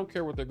Scorpion. I don't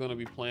care what they're gonna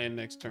be playing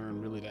next turn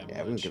really that much.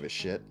 Yeah, we don't give a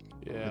shit.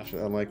 Yeah.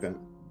 I like that.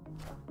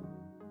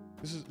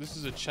 This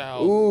is a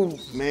child. Ooh,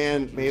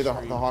 man, maybe the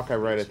Hawkeye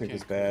right I think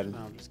was bad. No,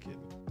 I'm just kidding.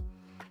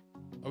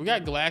 Oh, we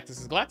got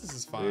Galactus. Galactus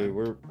is fine. Dude,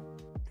 we're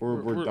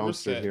dumpstered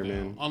set here, now.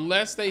 man.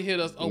 Unless they hit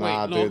us. Oh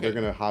nah, wait, no, dude, okay. they're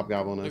gonna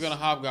hobgoblin us. They're gonna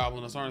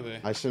hobgoblin us, aren't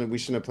they? We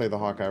shouldn't have played the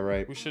Hawkeye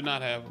right. We should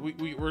not have.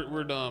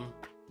 We're dumb.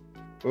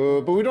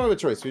 But we don't have a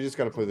choice. We just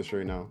gotta play the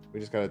Shuri now. We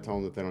just gotta tell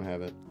them that they don't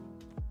have it.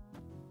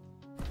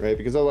 Right?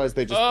 Because otherwise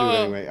they just do it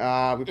anyway.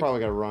 We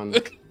probably gotta run.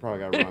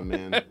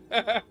 Man.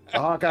 The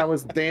Hawkeye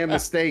was a damn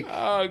mistake.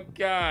 Oh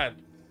God.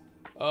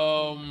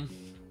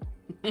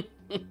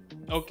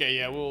 Okay,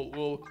 yeah,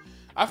 we'll.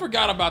 I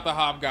forgot about the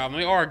hobgoblin.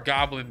 They are a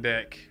goblin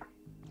deck.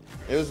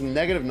 It was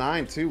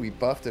 -9 too. We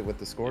buffed it with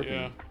the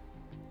Scorpion.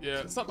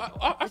 Yeah.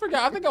 I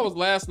forgot. I think I was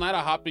last night.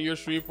 I hopped in your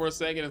stream for a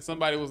second, and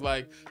somebody was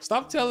like,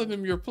 "Stop telling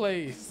them your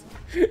plays,"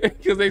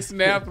 because they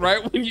snapped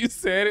right when you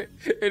said it,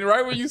 and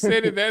right when you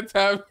said it that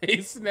time,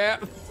 they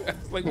snapped. I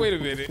was like, "Wait a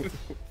minute,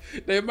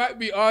 they might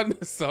be on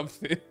to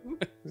something."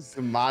 This is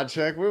a mod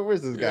check.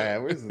 Where's this guy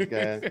at? Where's this guy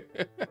at?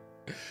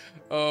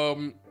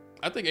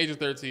 I think Agent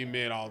 13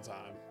 mid all the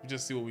time. We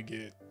just see what we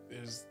get.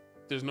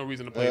 There's no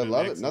reason to play.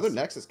 Love it. Another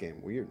Nexus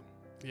game. Weird.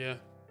 Yeah,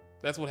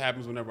 that's what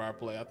happens whenever I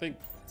play. I think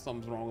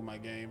something's wrong with my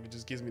game. It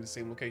just gives me the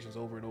same locations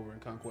over and over in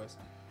Conquest.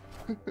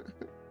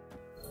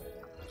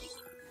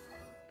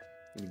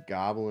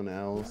 Goblin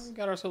L's. We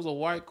got ourselves a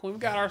white queen. We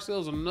got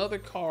ourselves another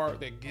card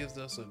that gives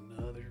us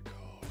another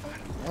card.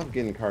 I love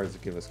getting cards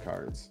that give us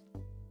cards.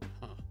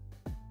 Huh.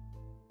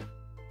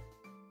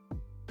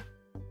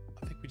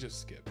 I think we just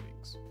skip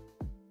Bynx.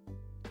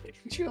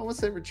 Didn't you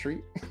almost say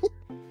retreat?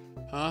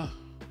 Huh?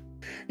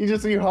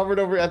 You hovered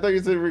over. I thought you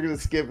said we were gonna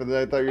skip, and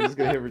then I thought you were just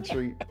gonna hit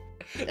retreat.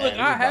 Look,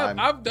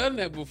 I've done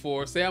that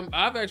before. Say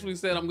I've actually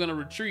said I'm gonna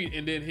retreat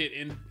and then hit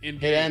in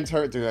hit end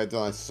turn. Dude, I've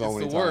done it so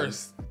many times. It's the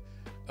worst.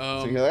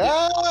 So you're like,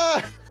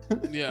 ah!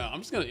 Yeah, I'm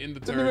just gonna end the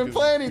turn. Didn't even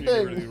play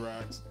anything. Really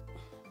rocks.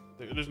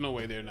 There's no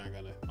way they're not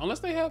gonna. Unless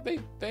they have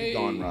they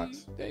Gone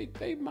rocks.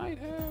 They might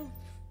have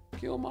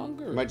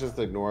Killmonger. Might just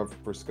ignore it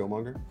for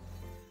Skillmonger.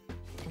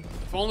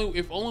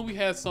 If only we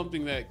had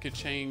something that could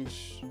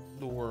change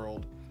the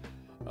world.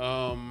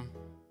 I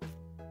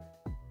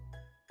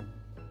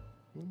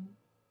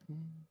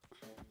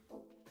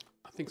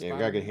think. Yeah, we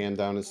gotta get hand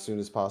down as soon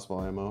as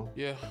possible, ammo.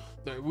 Yeah,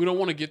 we don't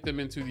want to get them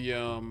into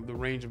the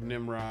range of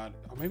Nimrod.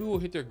 Or maybe we'll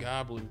hit their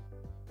goblin.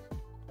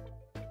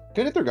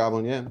 Could hit their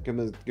goblin, yeah. Give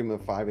him a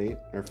 5-8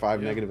 or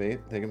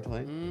 5-8. Take him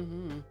play.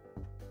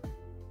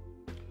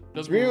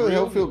 Does Maria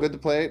Hill feel good to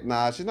play?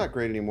 Nah, she's not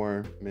great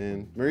anymore,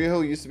 man. Maria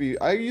Hill used to be.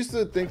 I used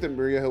to think that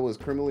Maria Hill was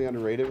criminally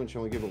underrated when she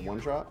only gave it 1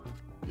 drop.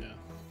 Yeah.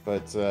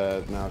 But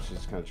now she's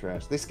just kind of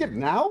trash. They skip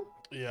now?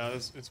 Yeah,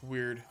 it's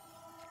weird.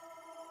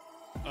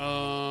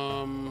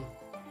 I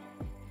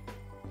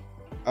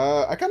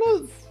kind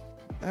of.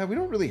 We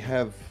don't really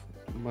have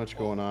much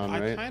going on,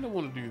 right? I kind of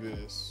want to do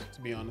this, to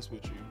be honest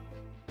with you.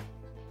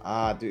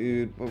 Ah,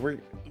 dude, but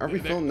aren't we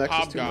filming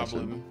Nexus too much?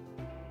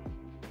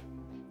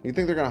 You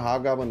think they're gonna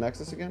hobgoblin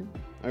Nexus again?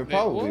 I mean,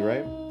 probably,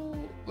 right?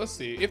 Let's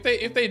see. If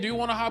they do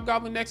want to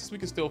hobgoblin Nexus, we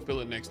can still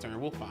fill it next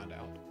turn. We'll find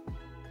out.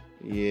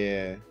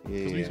 Yeah.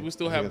 We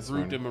still have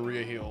Groot and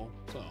Maria Hill,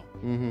 so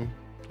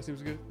that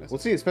seems good. We'll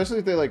see, especially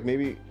if they like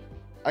maybe.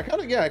 I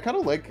kind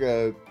of like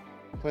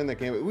playing that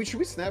game. Should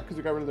we snap because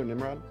we got rid of their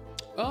Nimrod?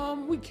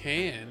 We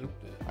can.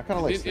 I kind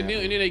of like. And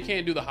then they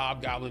can't do the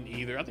hobgoblin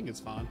either. I think it's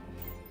fine.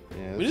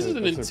 Yeah, this is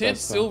an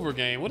intense silver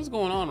game. What is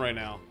going on right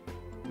now?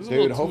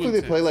 Dude, hopefully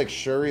they play like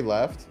Shuri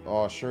left.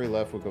 Oh, Shuri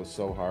left would go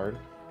so hard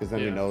because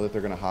then we know that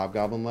they're gonna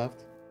hobgoblin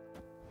left.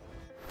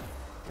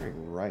 Very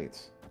right.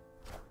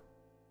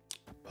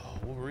 Oh,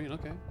 Wolverine.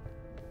 Okay.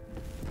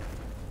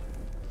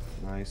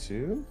 Nice,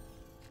 you.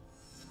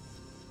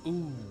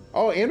 Ooh.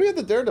 Oh, and we had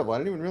the Daredevil. I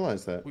didn't even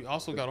realize that. We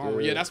also got armor.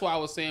 Yeah, that's why I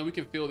was saying we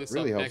can fill this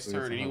up next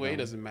turn anyway. It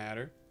doesn't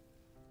matter.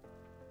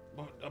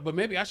 But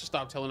maybe I should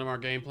stop telling them our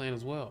game plan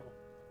as well.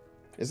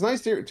 It's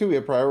nice too. We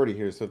have priority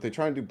here, so if they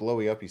try and do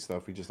blowy uppy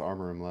stuff, we just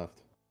armor him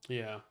left.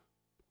 Yeah.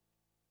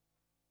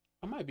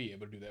 I might be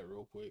able to do that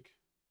real quick.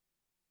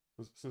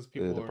 Since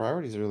people the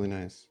priorities are really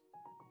nice.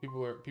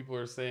 People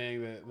are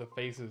saying that the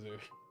faces are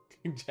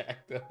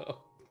jacked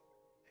up.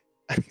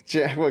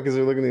 Jack, what? Because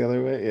they're looking the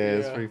other way. Yeah,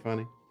 it's pretty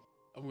funny.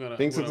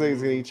 Bynx looks like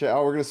he's gonna eat chat.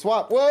 Oh, we're gonna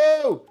swap.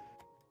 Whoa!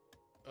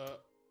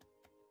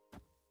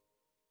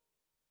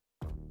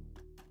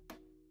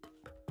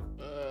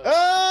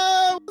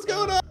 What's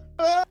going on?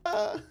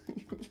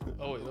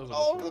 Oh wait, those are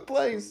all over the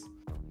place.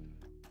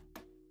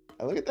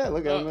 Look at that.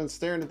 Look, I'm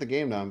staring at the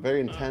game now. I'm very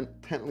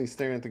intently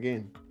staring at the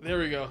game. There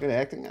we go. Good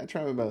acting. I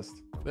try my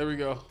best. There we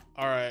go.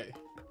 All right.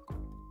 All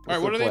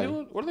right. What are they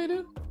doing? What do they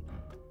do?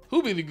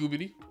 Hoobity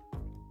goobity.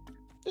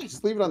 Yeah,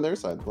 just leave it on their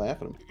side.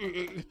 Laugh at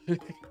them.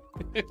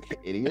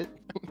 Idiot.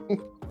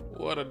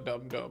 What a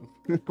dum dum.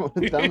 What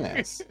a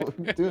dumbass. What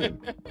are you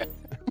doing?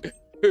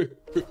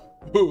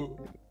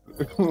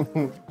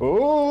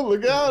 Oh,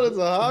 look out, it's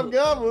a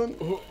hobgoblin.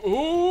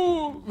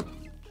 Ooh.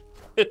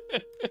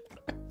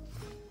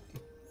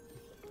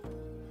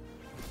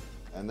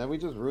 And then we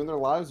just ruin their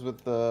lives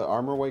with the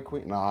Armor White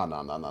Queen. Nah.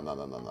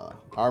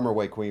 Armor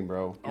White Queen,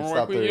 bro.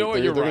 Armor Queen, you know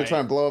what? You're gonna try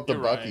and blow up the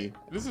Bucky.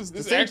 Right. This is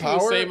actually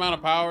the same amount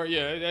of power.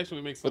 Yeah, it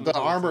actually makes sense. But the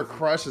armor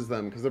crushes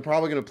them because they're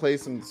probably gonna play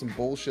some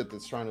bullshit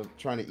that's trying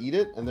to eat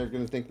it, and they're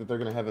gonna think that they're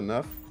gonna have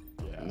enough.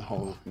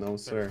 Yeah. No,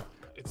 sir.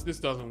 This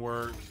doesn't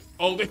work.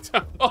 Oh,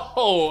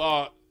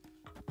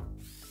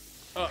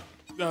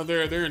 no,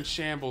 they're in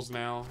shambles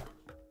now.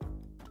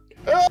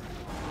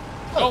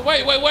 Oh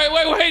wait,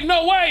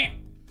 no wait.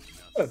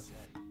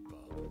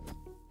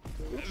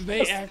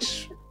 They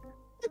actually,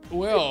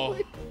 well,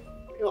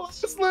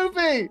 it's just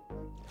Loopy.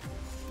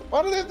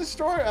 Why do they have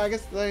Destroyer? I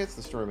guess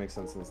Destroyer makes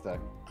sense in this deck.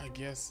 I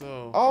guess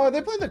so. Oh, are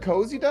they playing the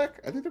Cozy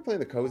deck? I think they're playing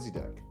the Cozy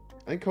deck.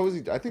 I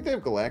think they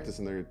have Galactus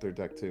in their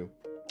deck too.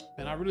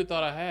 And I really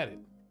thought I had it.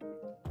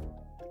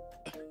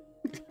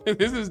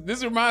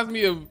 This reminds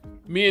me of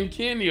me and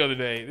Ken the other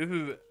day.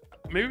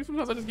 Maybe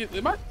sometimes I just get.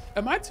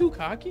 Am I too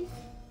cocky?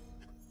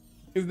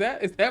 Is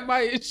that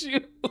my issue?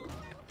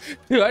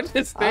 Do I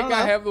just think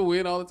I have the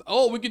win all the time?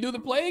 Oh, we can do the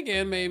play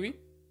again, maybe.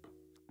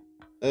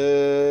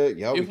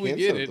 Yeah, we can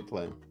set up the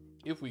play.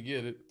 If we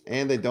get it.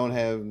 And they don't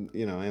have, and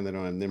they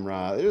don't have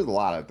Nimrod. There's a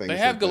lot of things. They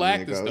have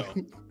Galactus though.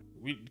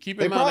 We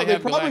keep in mind they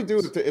probably do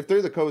if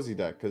they're the Cozy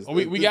deck because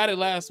we got it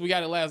last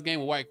game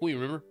with White Queen,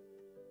 remember?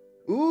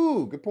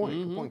 Ooh, good point.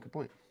 Good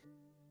point.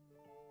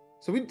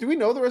 So do we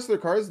know the rest of their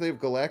cards? They have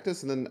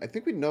Galactus, and then I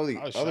think we know the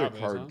other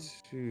card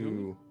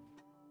too.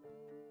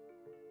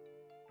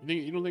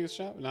 You don't think it's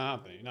Chavez? No,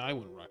 I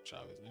wouldn't rock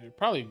Chavez.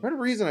 Probably. For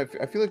whatever reason, I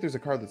feel like there's a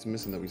card that's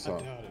missing that we saw.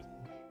 I doubt it.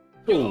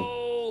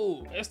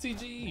 Yo,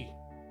 STG.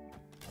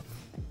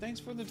 Thanks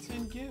for the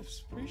 10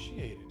 gifts.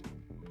 Appreciate it.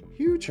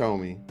 Huge,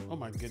 homie. Oh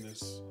my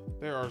goodness.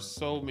 There are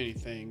so many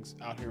things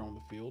out here on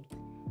the field.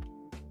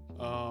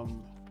 But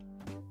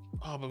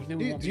then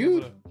we won't be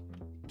able to...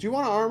 Do you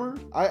want to armor?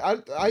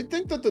 I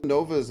think that the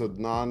Nova is a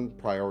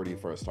non-priority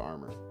for us to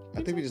armor.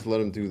 I think we just let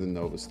them do the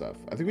Nova stuff.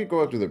 I think we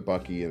go after their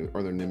Bucky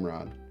or their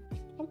Nimrod.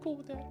 I'm cool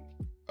with that.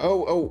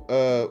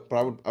 But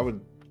I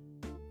would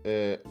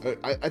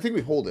I think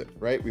we hold it,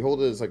 right? We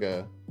hold it as like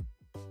a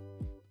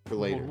for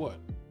later. Hold what?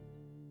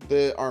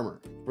 The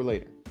armor for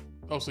later.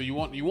 Oh, so you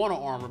want an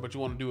armor, but you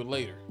want to do it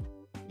later.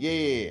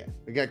 Yeah.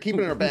 We got to keep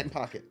it in our back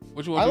pocket.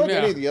 Which one? I like now?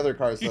 any of the other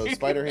cards though.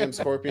 Spider-Ham,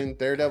 Scorpion,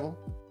 Daredevil.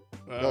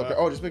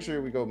 Oh, just make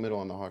sure we go middle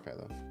on the Hawkeye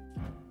though.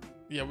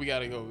 Yeah, we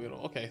gotta go middle.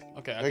 Okay.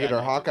 I get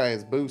our Hawkeye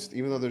as boost,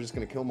 even though they're just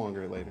gonna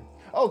Killmonger it later.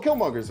 Oh,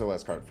 Killmonger's their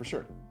last card for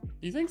sure.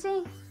 You think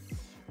so?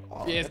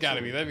 Oh, yeah, it's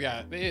gotta be.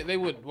 They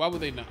would. Why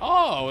would they not?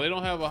 Oh, they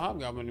don't have a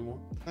Hobgoblin anymore.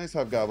 Nice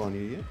Hobgoblin on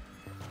you, yeah.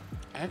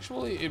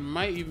 Actually, it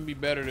might even be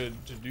better to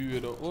do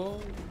it.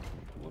 Well,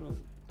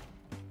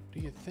 do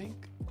you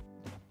think?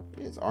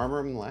 Yeah, it's armor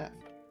and laugh.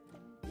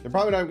 They're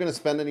probably not going to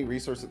spend any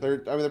resources.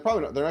 They're not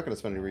going to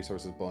spend any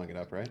resources blowing it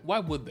up, right? Why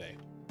would they?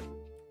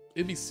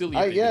 It'd be silly.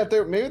 Yeah,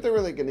 maybe if they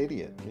were like an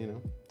idiot, you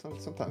know.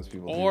 Sometimes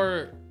people.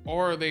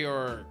 Or they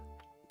are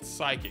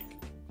psychic.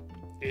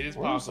 It is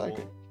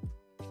possible.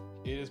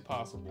 It is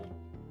possible.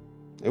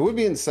 It would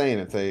be insane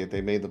if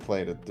they made the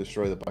play to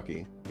destroy the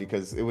Bucky,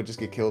 because it would just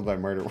get killed by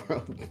Murder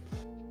World.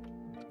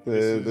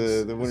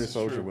 the Winter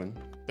Soldier win.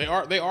 They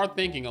are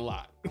thinking a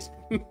lot.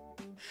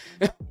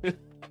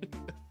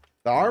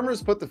 The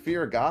armors put the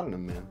fear of God in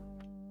them, man.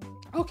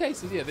 Okay,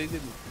 so yeah, they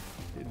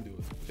didn't do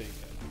a thing.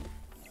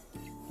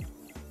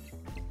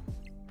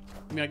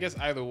 I mean, I guess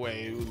either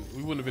way,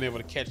 we wouldn't have been able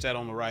to catch that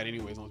on the right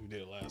anyways, unless we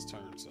did it last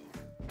turn. So.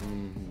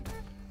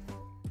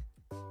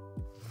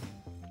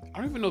 I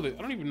don't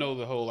even know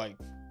the whole like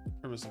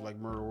premise of like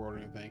Murder World or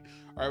anything.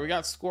 All right, we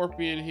got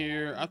Scorpion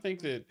here. I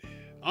think that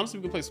honestly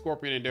we can play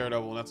Scorpion and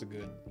Daredevil, and that's a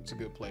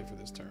good play for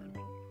this turn.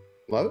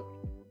 Love it.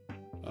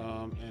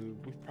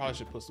 And we probably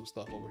should put some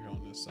stuff over here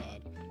on this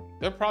side.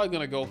 They're probably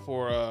gonna go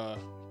for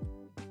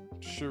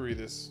Shuri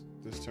this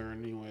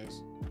turn,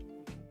 anyways.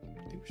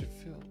 I think we should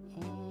fill.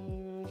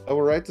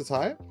 Double right to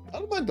tie it? I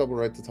don't mind double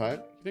right to tie it.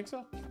 You think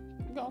so?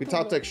 We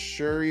top deck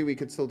Shuri. We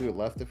could still do it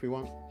left if we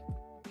want.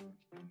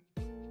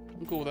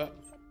 I'm cool with that.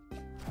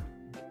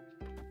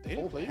 They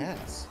didn't play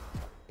pass.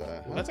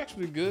 Well, that's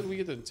actually good. We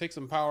get to take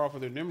some power off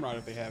of their Nimrod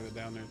if they have it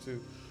down there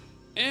too.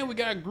 And we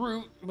got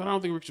Groot, but I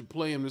don't think we should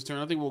play him this turn.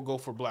 I think we'll go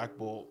for Black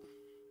Bolt.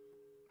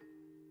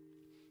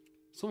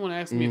 Someone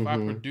asked me if I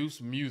produce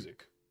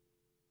music.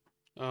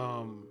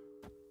 I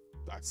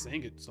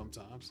sing it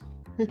sometimes.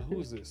 Who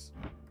is this?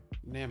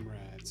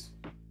 Nimrods.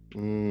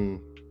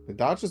 It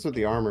dodges with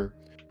the armor.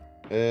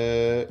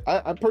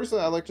 I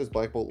personally like just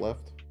Black Bolt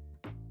left.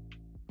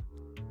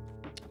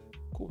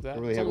 Cool with that. I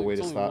don't really have a way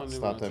to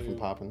stop that from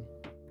popping.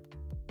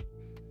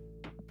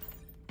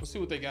 Let's see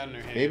what they got in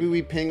their hand. Maybe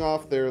we ping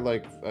off their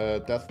like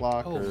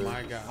Deathlock. Oh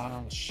my god.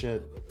 Oh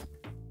shit.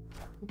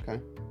 Okay.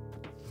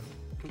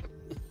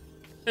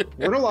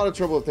 We're in a lot of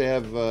trouble if they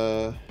have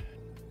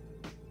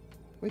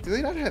wait, do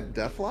they not have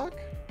Deathlock?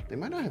 They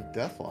might not have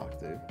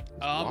Deathlock, dude.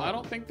 I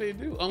don't think they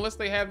do, unless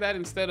they have that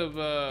instead of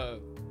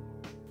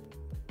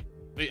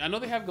I know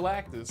they have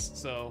Galactus,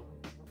 so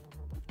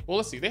well,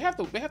 let's see. They have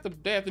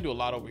to do a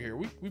lot over here.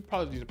 We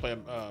probably need to play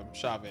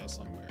Chavez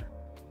somewhere.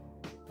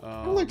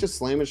 I don't like just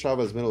slamming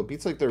Chavez middle. It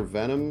beats like their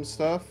Venom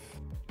stuff.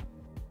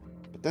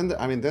 But then,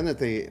 then if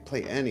they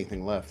play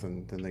anything left,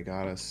 then they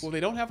got us. Well, they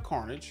don't have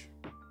Carnage.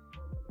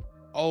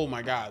 Oh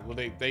my God. Well,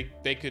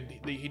 they could.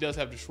 He does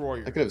have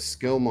Destroyer. I could have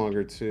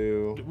Skillmonger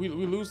too. We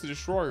lose to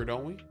Destroyer,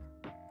 don't we?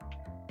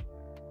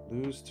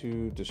 Lose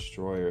to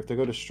Destroyer. If they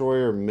go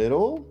Destroyer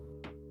middle,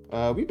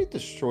 we beat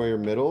Destroyer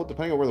middle,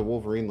 depending on where the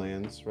Wolverine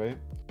lands, right?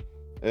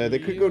 They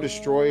could go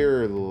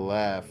Destroyer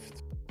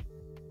left.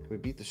 We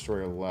beat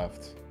Destroyer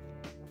left.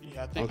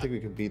 Yeah, I don't think we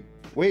can beat.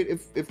 Wait,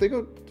 if they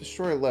go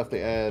Destroyer left,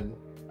 they add.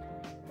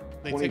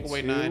 They take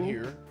away 9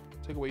 here.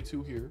 Take away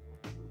 2 here.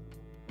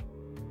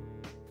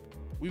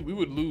 We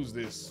would lose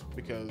this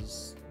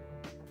because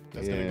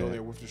that's gonna go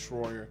there with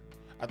Destroyer.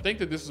 I think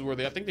that this is where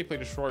I think they play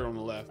Destroyer on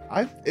the left.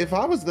 If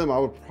I was them, I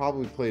would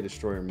probably play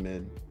Destroyer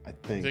mid. I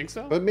think. You think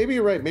so? But maybe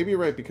you're right. Maybe you're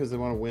right because they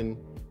want to win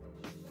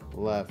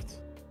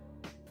left.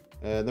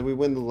 Then we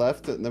win the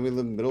left, and then we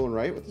win middle and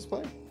right with this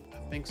play.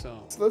 I think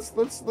so. Let's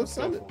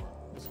send it.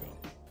 Let's go.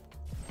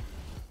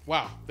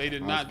 Wow, they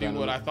did not do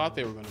what I thought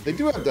they were going to do. They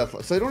do have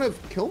Deathlock. So they don't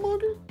have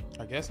Killmonger?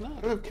 I guess not.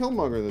 They don't have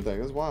Killmonger in the deck.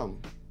 That's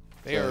wild.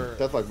 They are...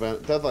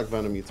 Deathlock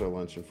Venom eats our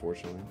lunch,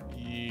 unfortunately.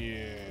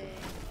 Yeah.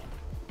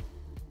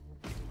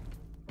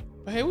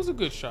 But hey, it was a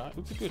good shot.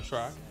 It was a good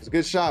try. It was a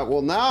good shot.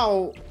 Well,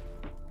 now...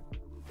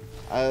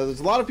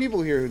 there's a lot of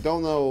people here who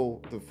don't know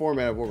the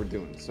format of what we're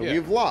doing. So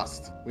we've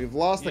lost. We've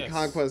lost the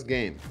Conquest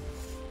game.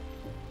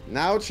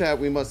 Now, chat,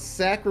 we must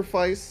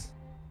sacrifice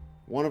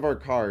one of our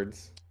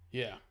cards.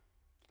 Yeah.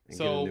 And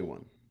get a new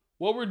one.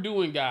 What we're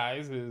doing,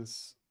 guys,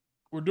 is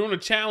we're doing a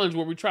challenge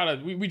where we try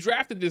to... We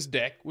drafted this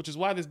deck, which is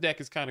why this deck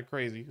is kind of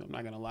crazy. I'm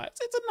not going to lie.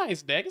 It's a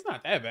nice deck. It's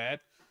not that bad.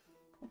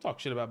 Don't talk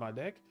shit about my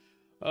deck.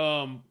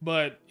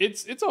 But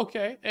it's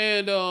okay.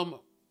 And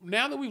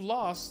now that we've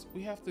lost,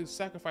 we have to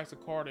sacrifice a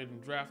card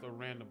and draft a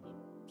random one.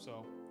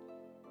 So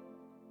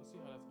let's see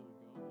how that's gonna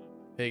go.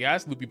 Hey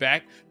guys, Loopy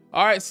back.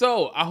 All right,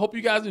 so I hope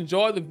you guys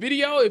enjoyed the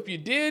video. If you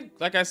did,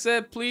 like I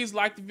said, please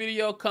like the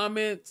video,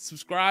 comment,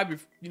 subscribe.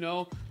 If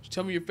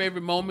Tell me your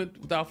favorite moment.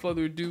 Without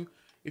further ado,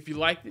 if you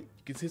liked it,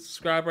 you can hit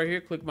subscribe right here,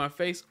 click my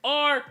face,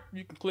 or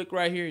you can click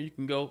right here and you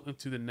can go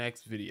into the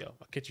next video.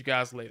 I'll catch you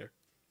guys later.